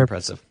very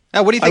impressive.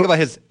 Now, what do you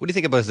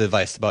think about his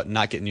advice about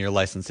not getting your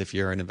license if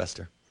you're an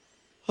investor?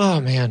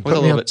 Oh man,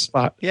 put me on the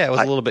spot. Yeah, it was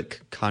a little bit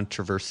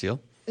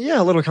controversial.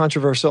 Yeah, a little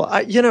controversial.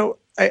 I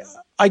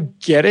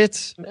get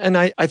it, and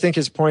I think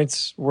his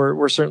points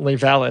were certainly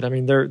valid. I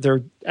mean,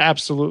 there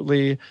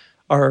absolutely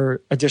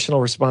are additional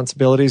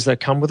responsibilities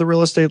that come with a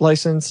real estate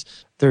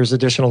license. There's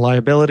additional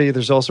liability.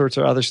 There's all sorts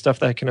of other stuff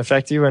that can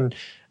affect you. And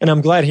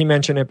I'm glad he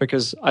mentioned it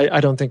because I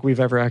don't think we've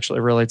ever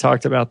actually really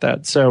talked about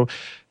that. So,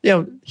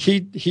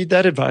 heed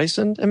that advice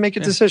and make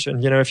a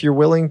decision. If you're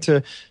willing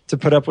to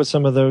put up with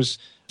some of those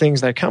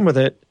things that come with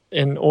it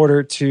in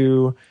order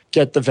to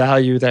get the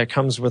value that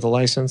comes with a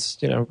license,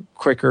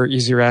 quicker,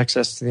 easier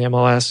access to the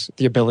MLS,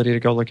 the ability to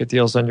go look at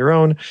deals on your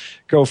own,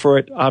 go for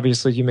it.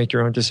 Obviously, you make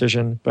your own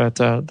decision, but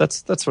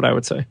that's what I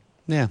would say.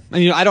 Yeah.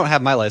 And, I don't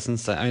have my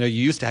license. I know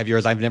you used to have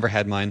yours. I've never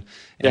had mine.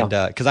 And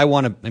because I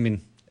want to, I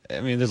mean,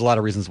 there's a lot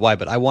of reasons why,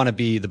 but I want to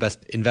be the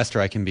best investor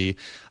I can be.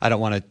 I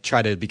don't want to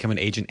try to become an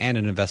agent and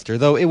an investor,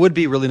 though it would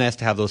be really nice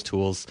to have those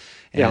tools.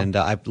 And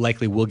I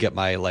likely will get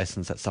my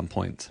license at some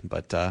point.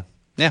 But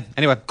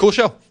anyway, cool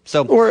show.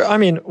 So,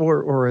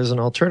 or as an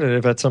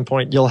alternative, at some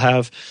point you'll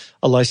have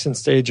a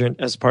licensed agent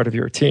as part of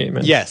your team.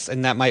 Yes,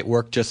 and that might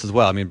work just as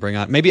well. I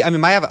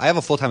have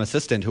a full-time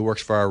assistant who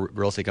works for our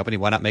real estate company.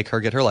 Why not make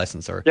her get her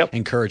license or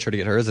encourage her to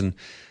get hers, and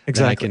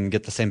then I can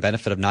get the same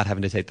benefit of not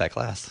having to take that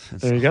class.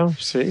 There you go.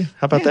 See,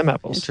 how about them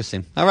apples?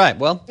 Interesting. All right.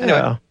 Well,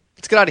 anyway,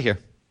 let's get out of here.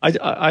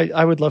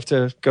 I would love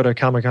to go to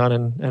Comic-Con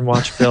and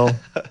watch Bill,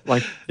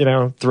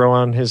 throw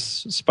on his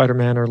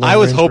Spider-Man or Lone I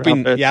was Ranger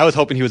outfit. I was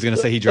hoping he was going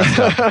to say he dressed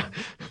up.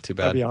 Too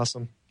bad. That'd be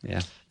awesome.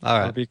 Yeah. All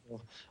right. That'd be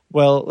cool.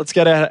 Well, let's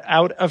get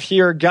out of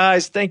here.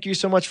 Guys, thank you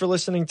so much for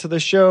listening to the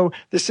show.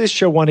 This is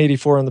show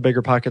 184 on the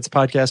Bigger Pockets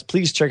podcast.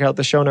 Please check out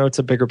the show notes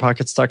at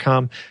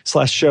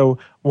biggerpockets.com/show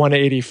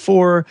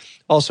 184.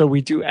 Also,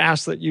 we do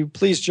ask that you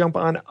please jump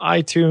on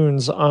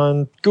iTunes,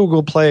 on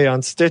Google Play,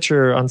 on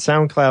Stitcher, on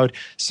SoundCloud,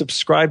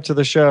 subscribe to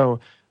the show.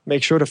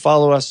 Make sure to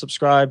follow us,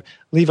 subscribe,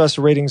 leave us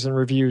ratings and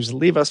reviews,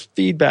 leave us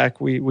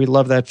feedback. We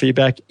love that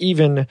feedback,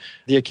 even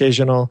the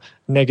occasional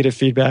negative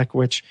feedback,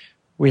 which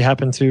we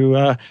happened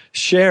to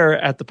share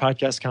at the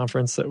podcast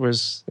conference. It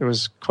was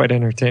quite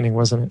entertaining,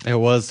 wasn't it? It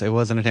was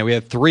entertaining. We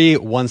had 3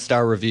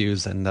 1-star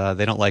reviews, and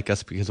they don't like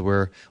us because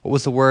what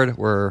was the word?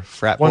 We're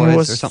frat boys or something? One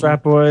was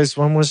frat boys,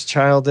 one was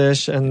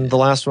childish, and the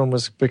last one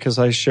was because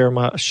I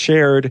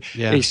shared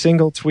a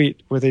single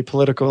tweet with a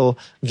political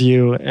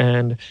view,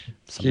 and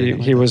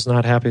he was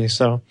not happy.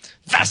 So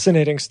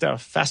fascinating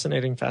stuff.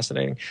 Fascinating.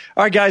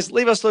 All right, guys,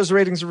 leave us those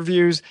ratings and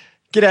reviews.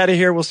 Get out of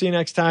here. We'll see you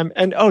next time.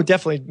 And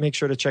definitely make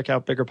sure to check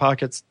out Bigger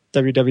Pockets,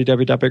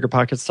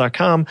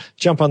 www.biggerpockets.com.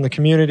 Jump on the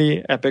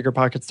community at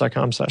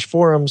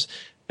biggerpockets.com/forums.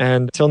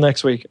 And until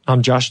next week,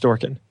 I'm Josh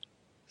Dorkin,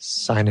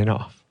 signing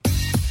off.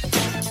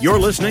 You're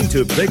listening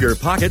to Bigger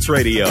Pockets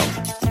Radio,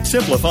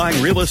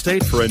 simplifying real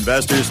estate for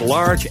investors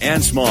large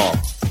and small.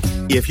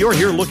 If you're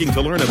here looking to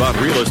learn about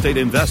real estate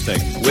investing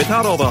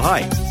without all the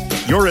hype,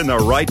 you're in the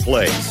right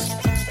place.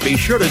 Be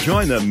sure to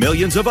join the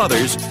millions of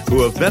others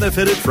who have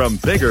benefited from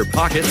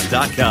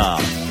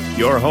BiggerPockets.com,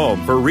 your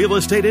home for real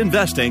estate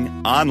investing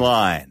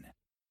online.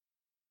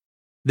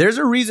 There's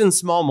a reason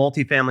small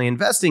multifamily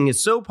investing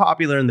is so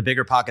popular in the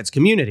Bigger Pockets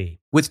community.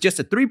 With just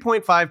a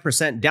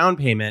 3.5% down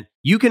payment,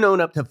 you can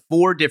own up to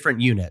 4 different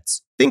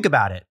units. Think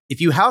about it.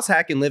 If you house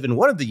hack and live in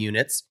one of the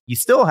units, you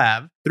still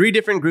have 3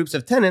 different groups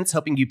of tenants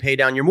helping you pay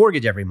down your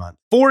mortgage every month.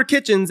 4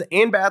 kitchens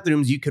and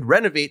bathrooms you could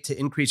renovate to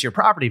increase your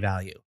property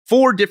value.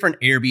 4 different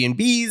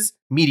Airbnbs,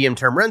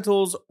 medium-term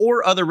rentals,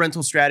 or other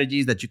rental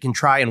strategies that you can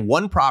try in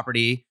one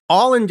property,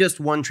 all in just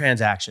one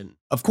transaction.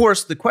 Of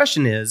course, the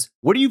question is,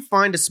 where do you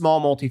find a small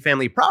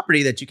multifamily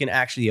property that you can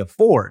actually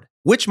afford?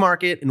 Which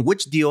market and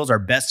which deals are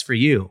best for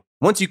you?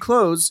 Once you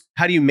close,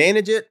 how do you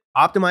manage it,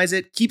 optimize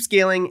it, keep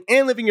scaling,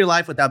 and living your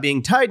life without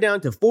being tied down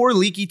to 4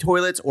 leaky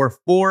toilets or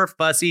 4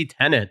 fussy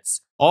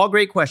tenants? All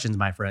great questions,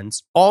 my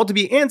friends. All to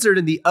be answered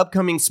in the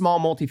upcoming Small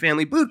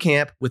Multifamily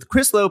Bootcamp with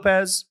Chris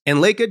Lopez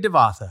and Leka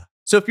Devatha.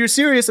 So if you're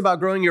serious about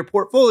growing your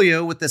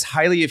portfolio with this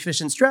highly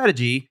efficient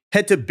strategy,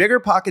 head to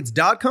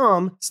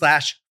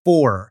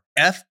biggerpockets.com/4,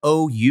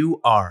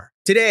 FOUR,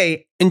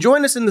 today and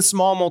join us in the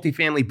Small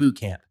Multifamily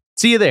Bootcamp.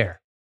 See you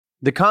there.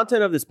 The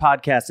content of this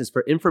podcast is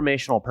for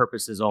informational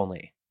purposes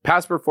only.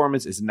 Past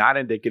performance is not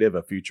indicative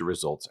of future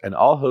results, and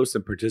all host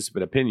and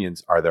participant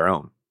opinions are their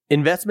own.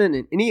 Investment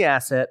in any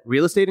asset,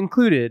 real estate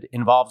included,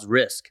 involves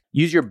risk.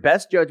 Use your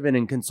best judgment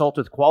and consult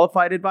with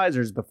qualified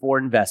advisors before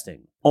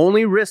investing.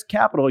 Only risk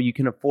capital you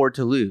can afford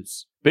to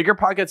lose. Bigger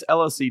Pockets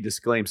LLC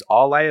disclaims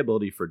all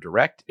liability for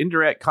direct,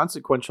 indirect,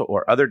 consequential,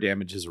 or other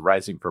damages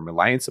arising from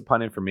reliance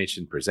upon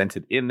information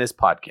presented in this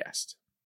podcast.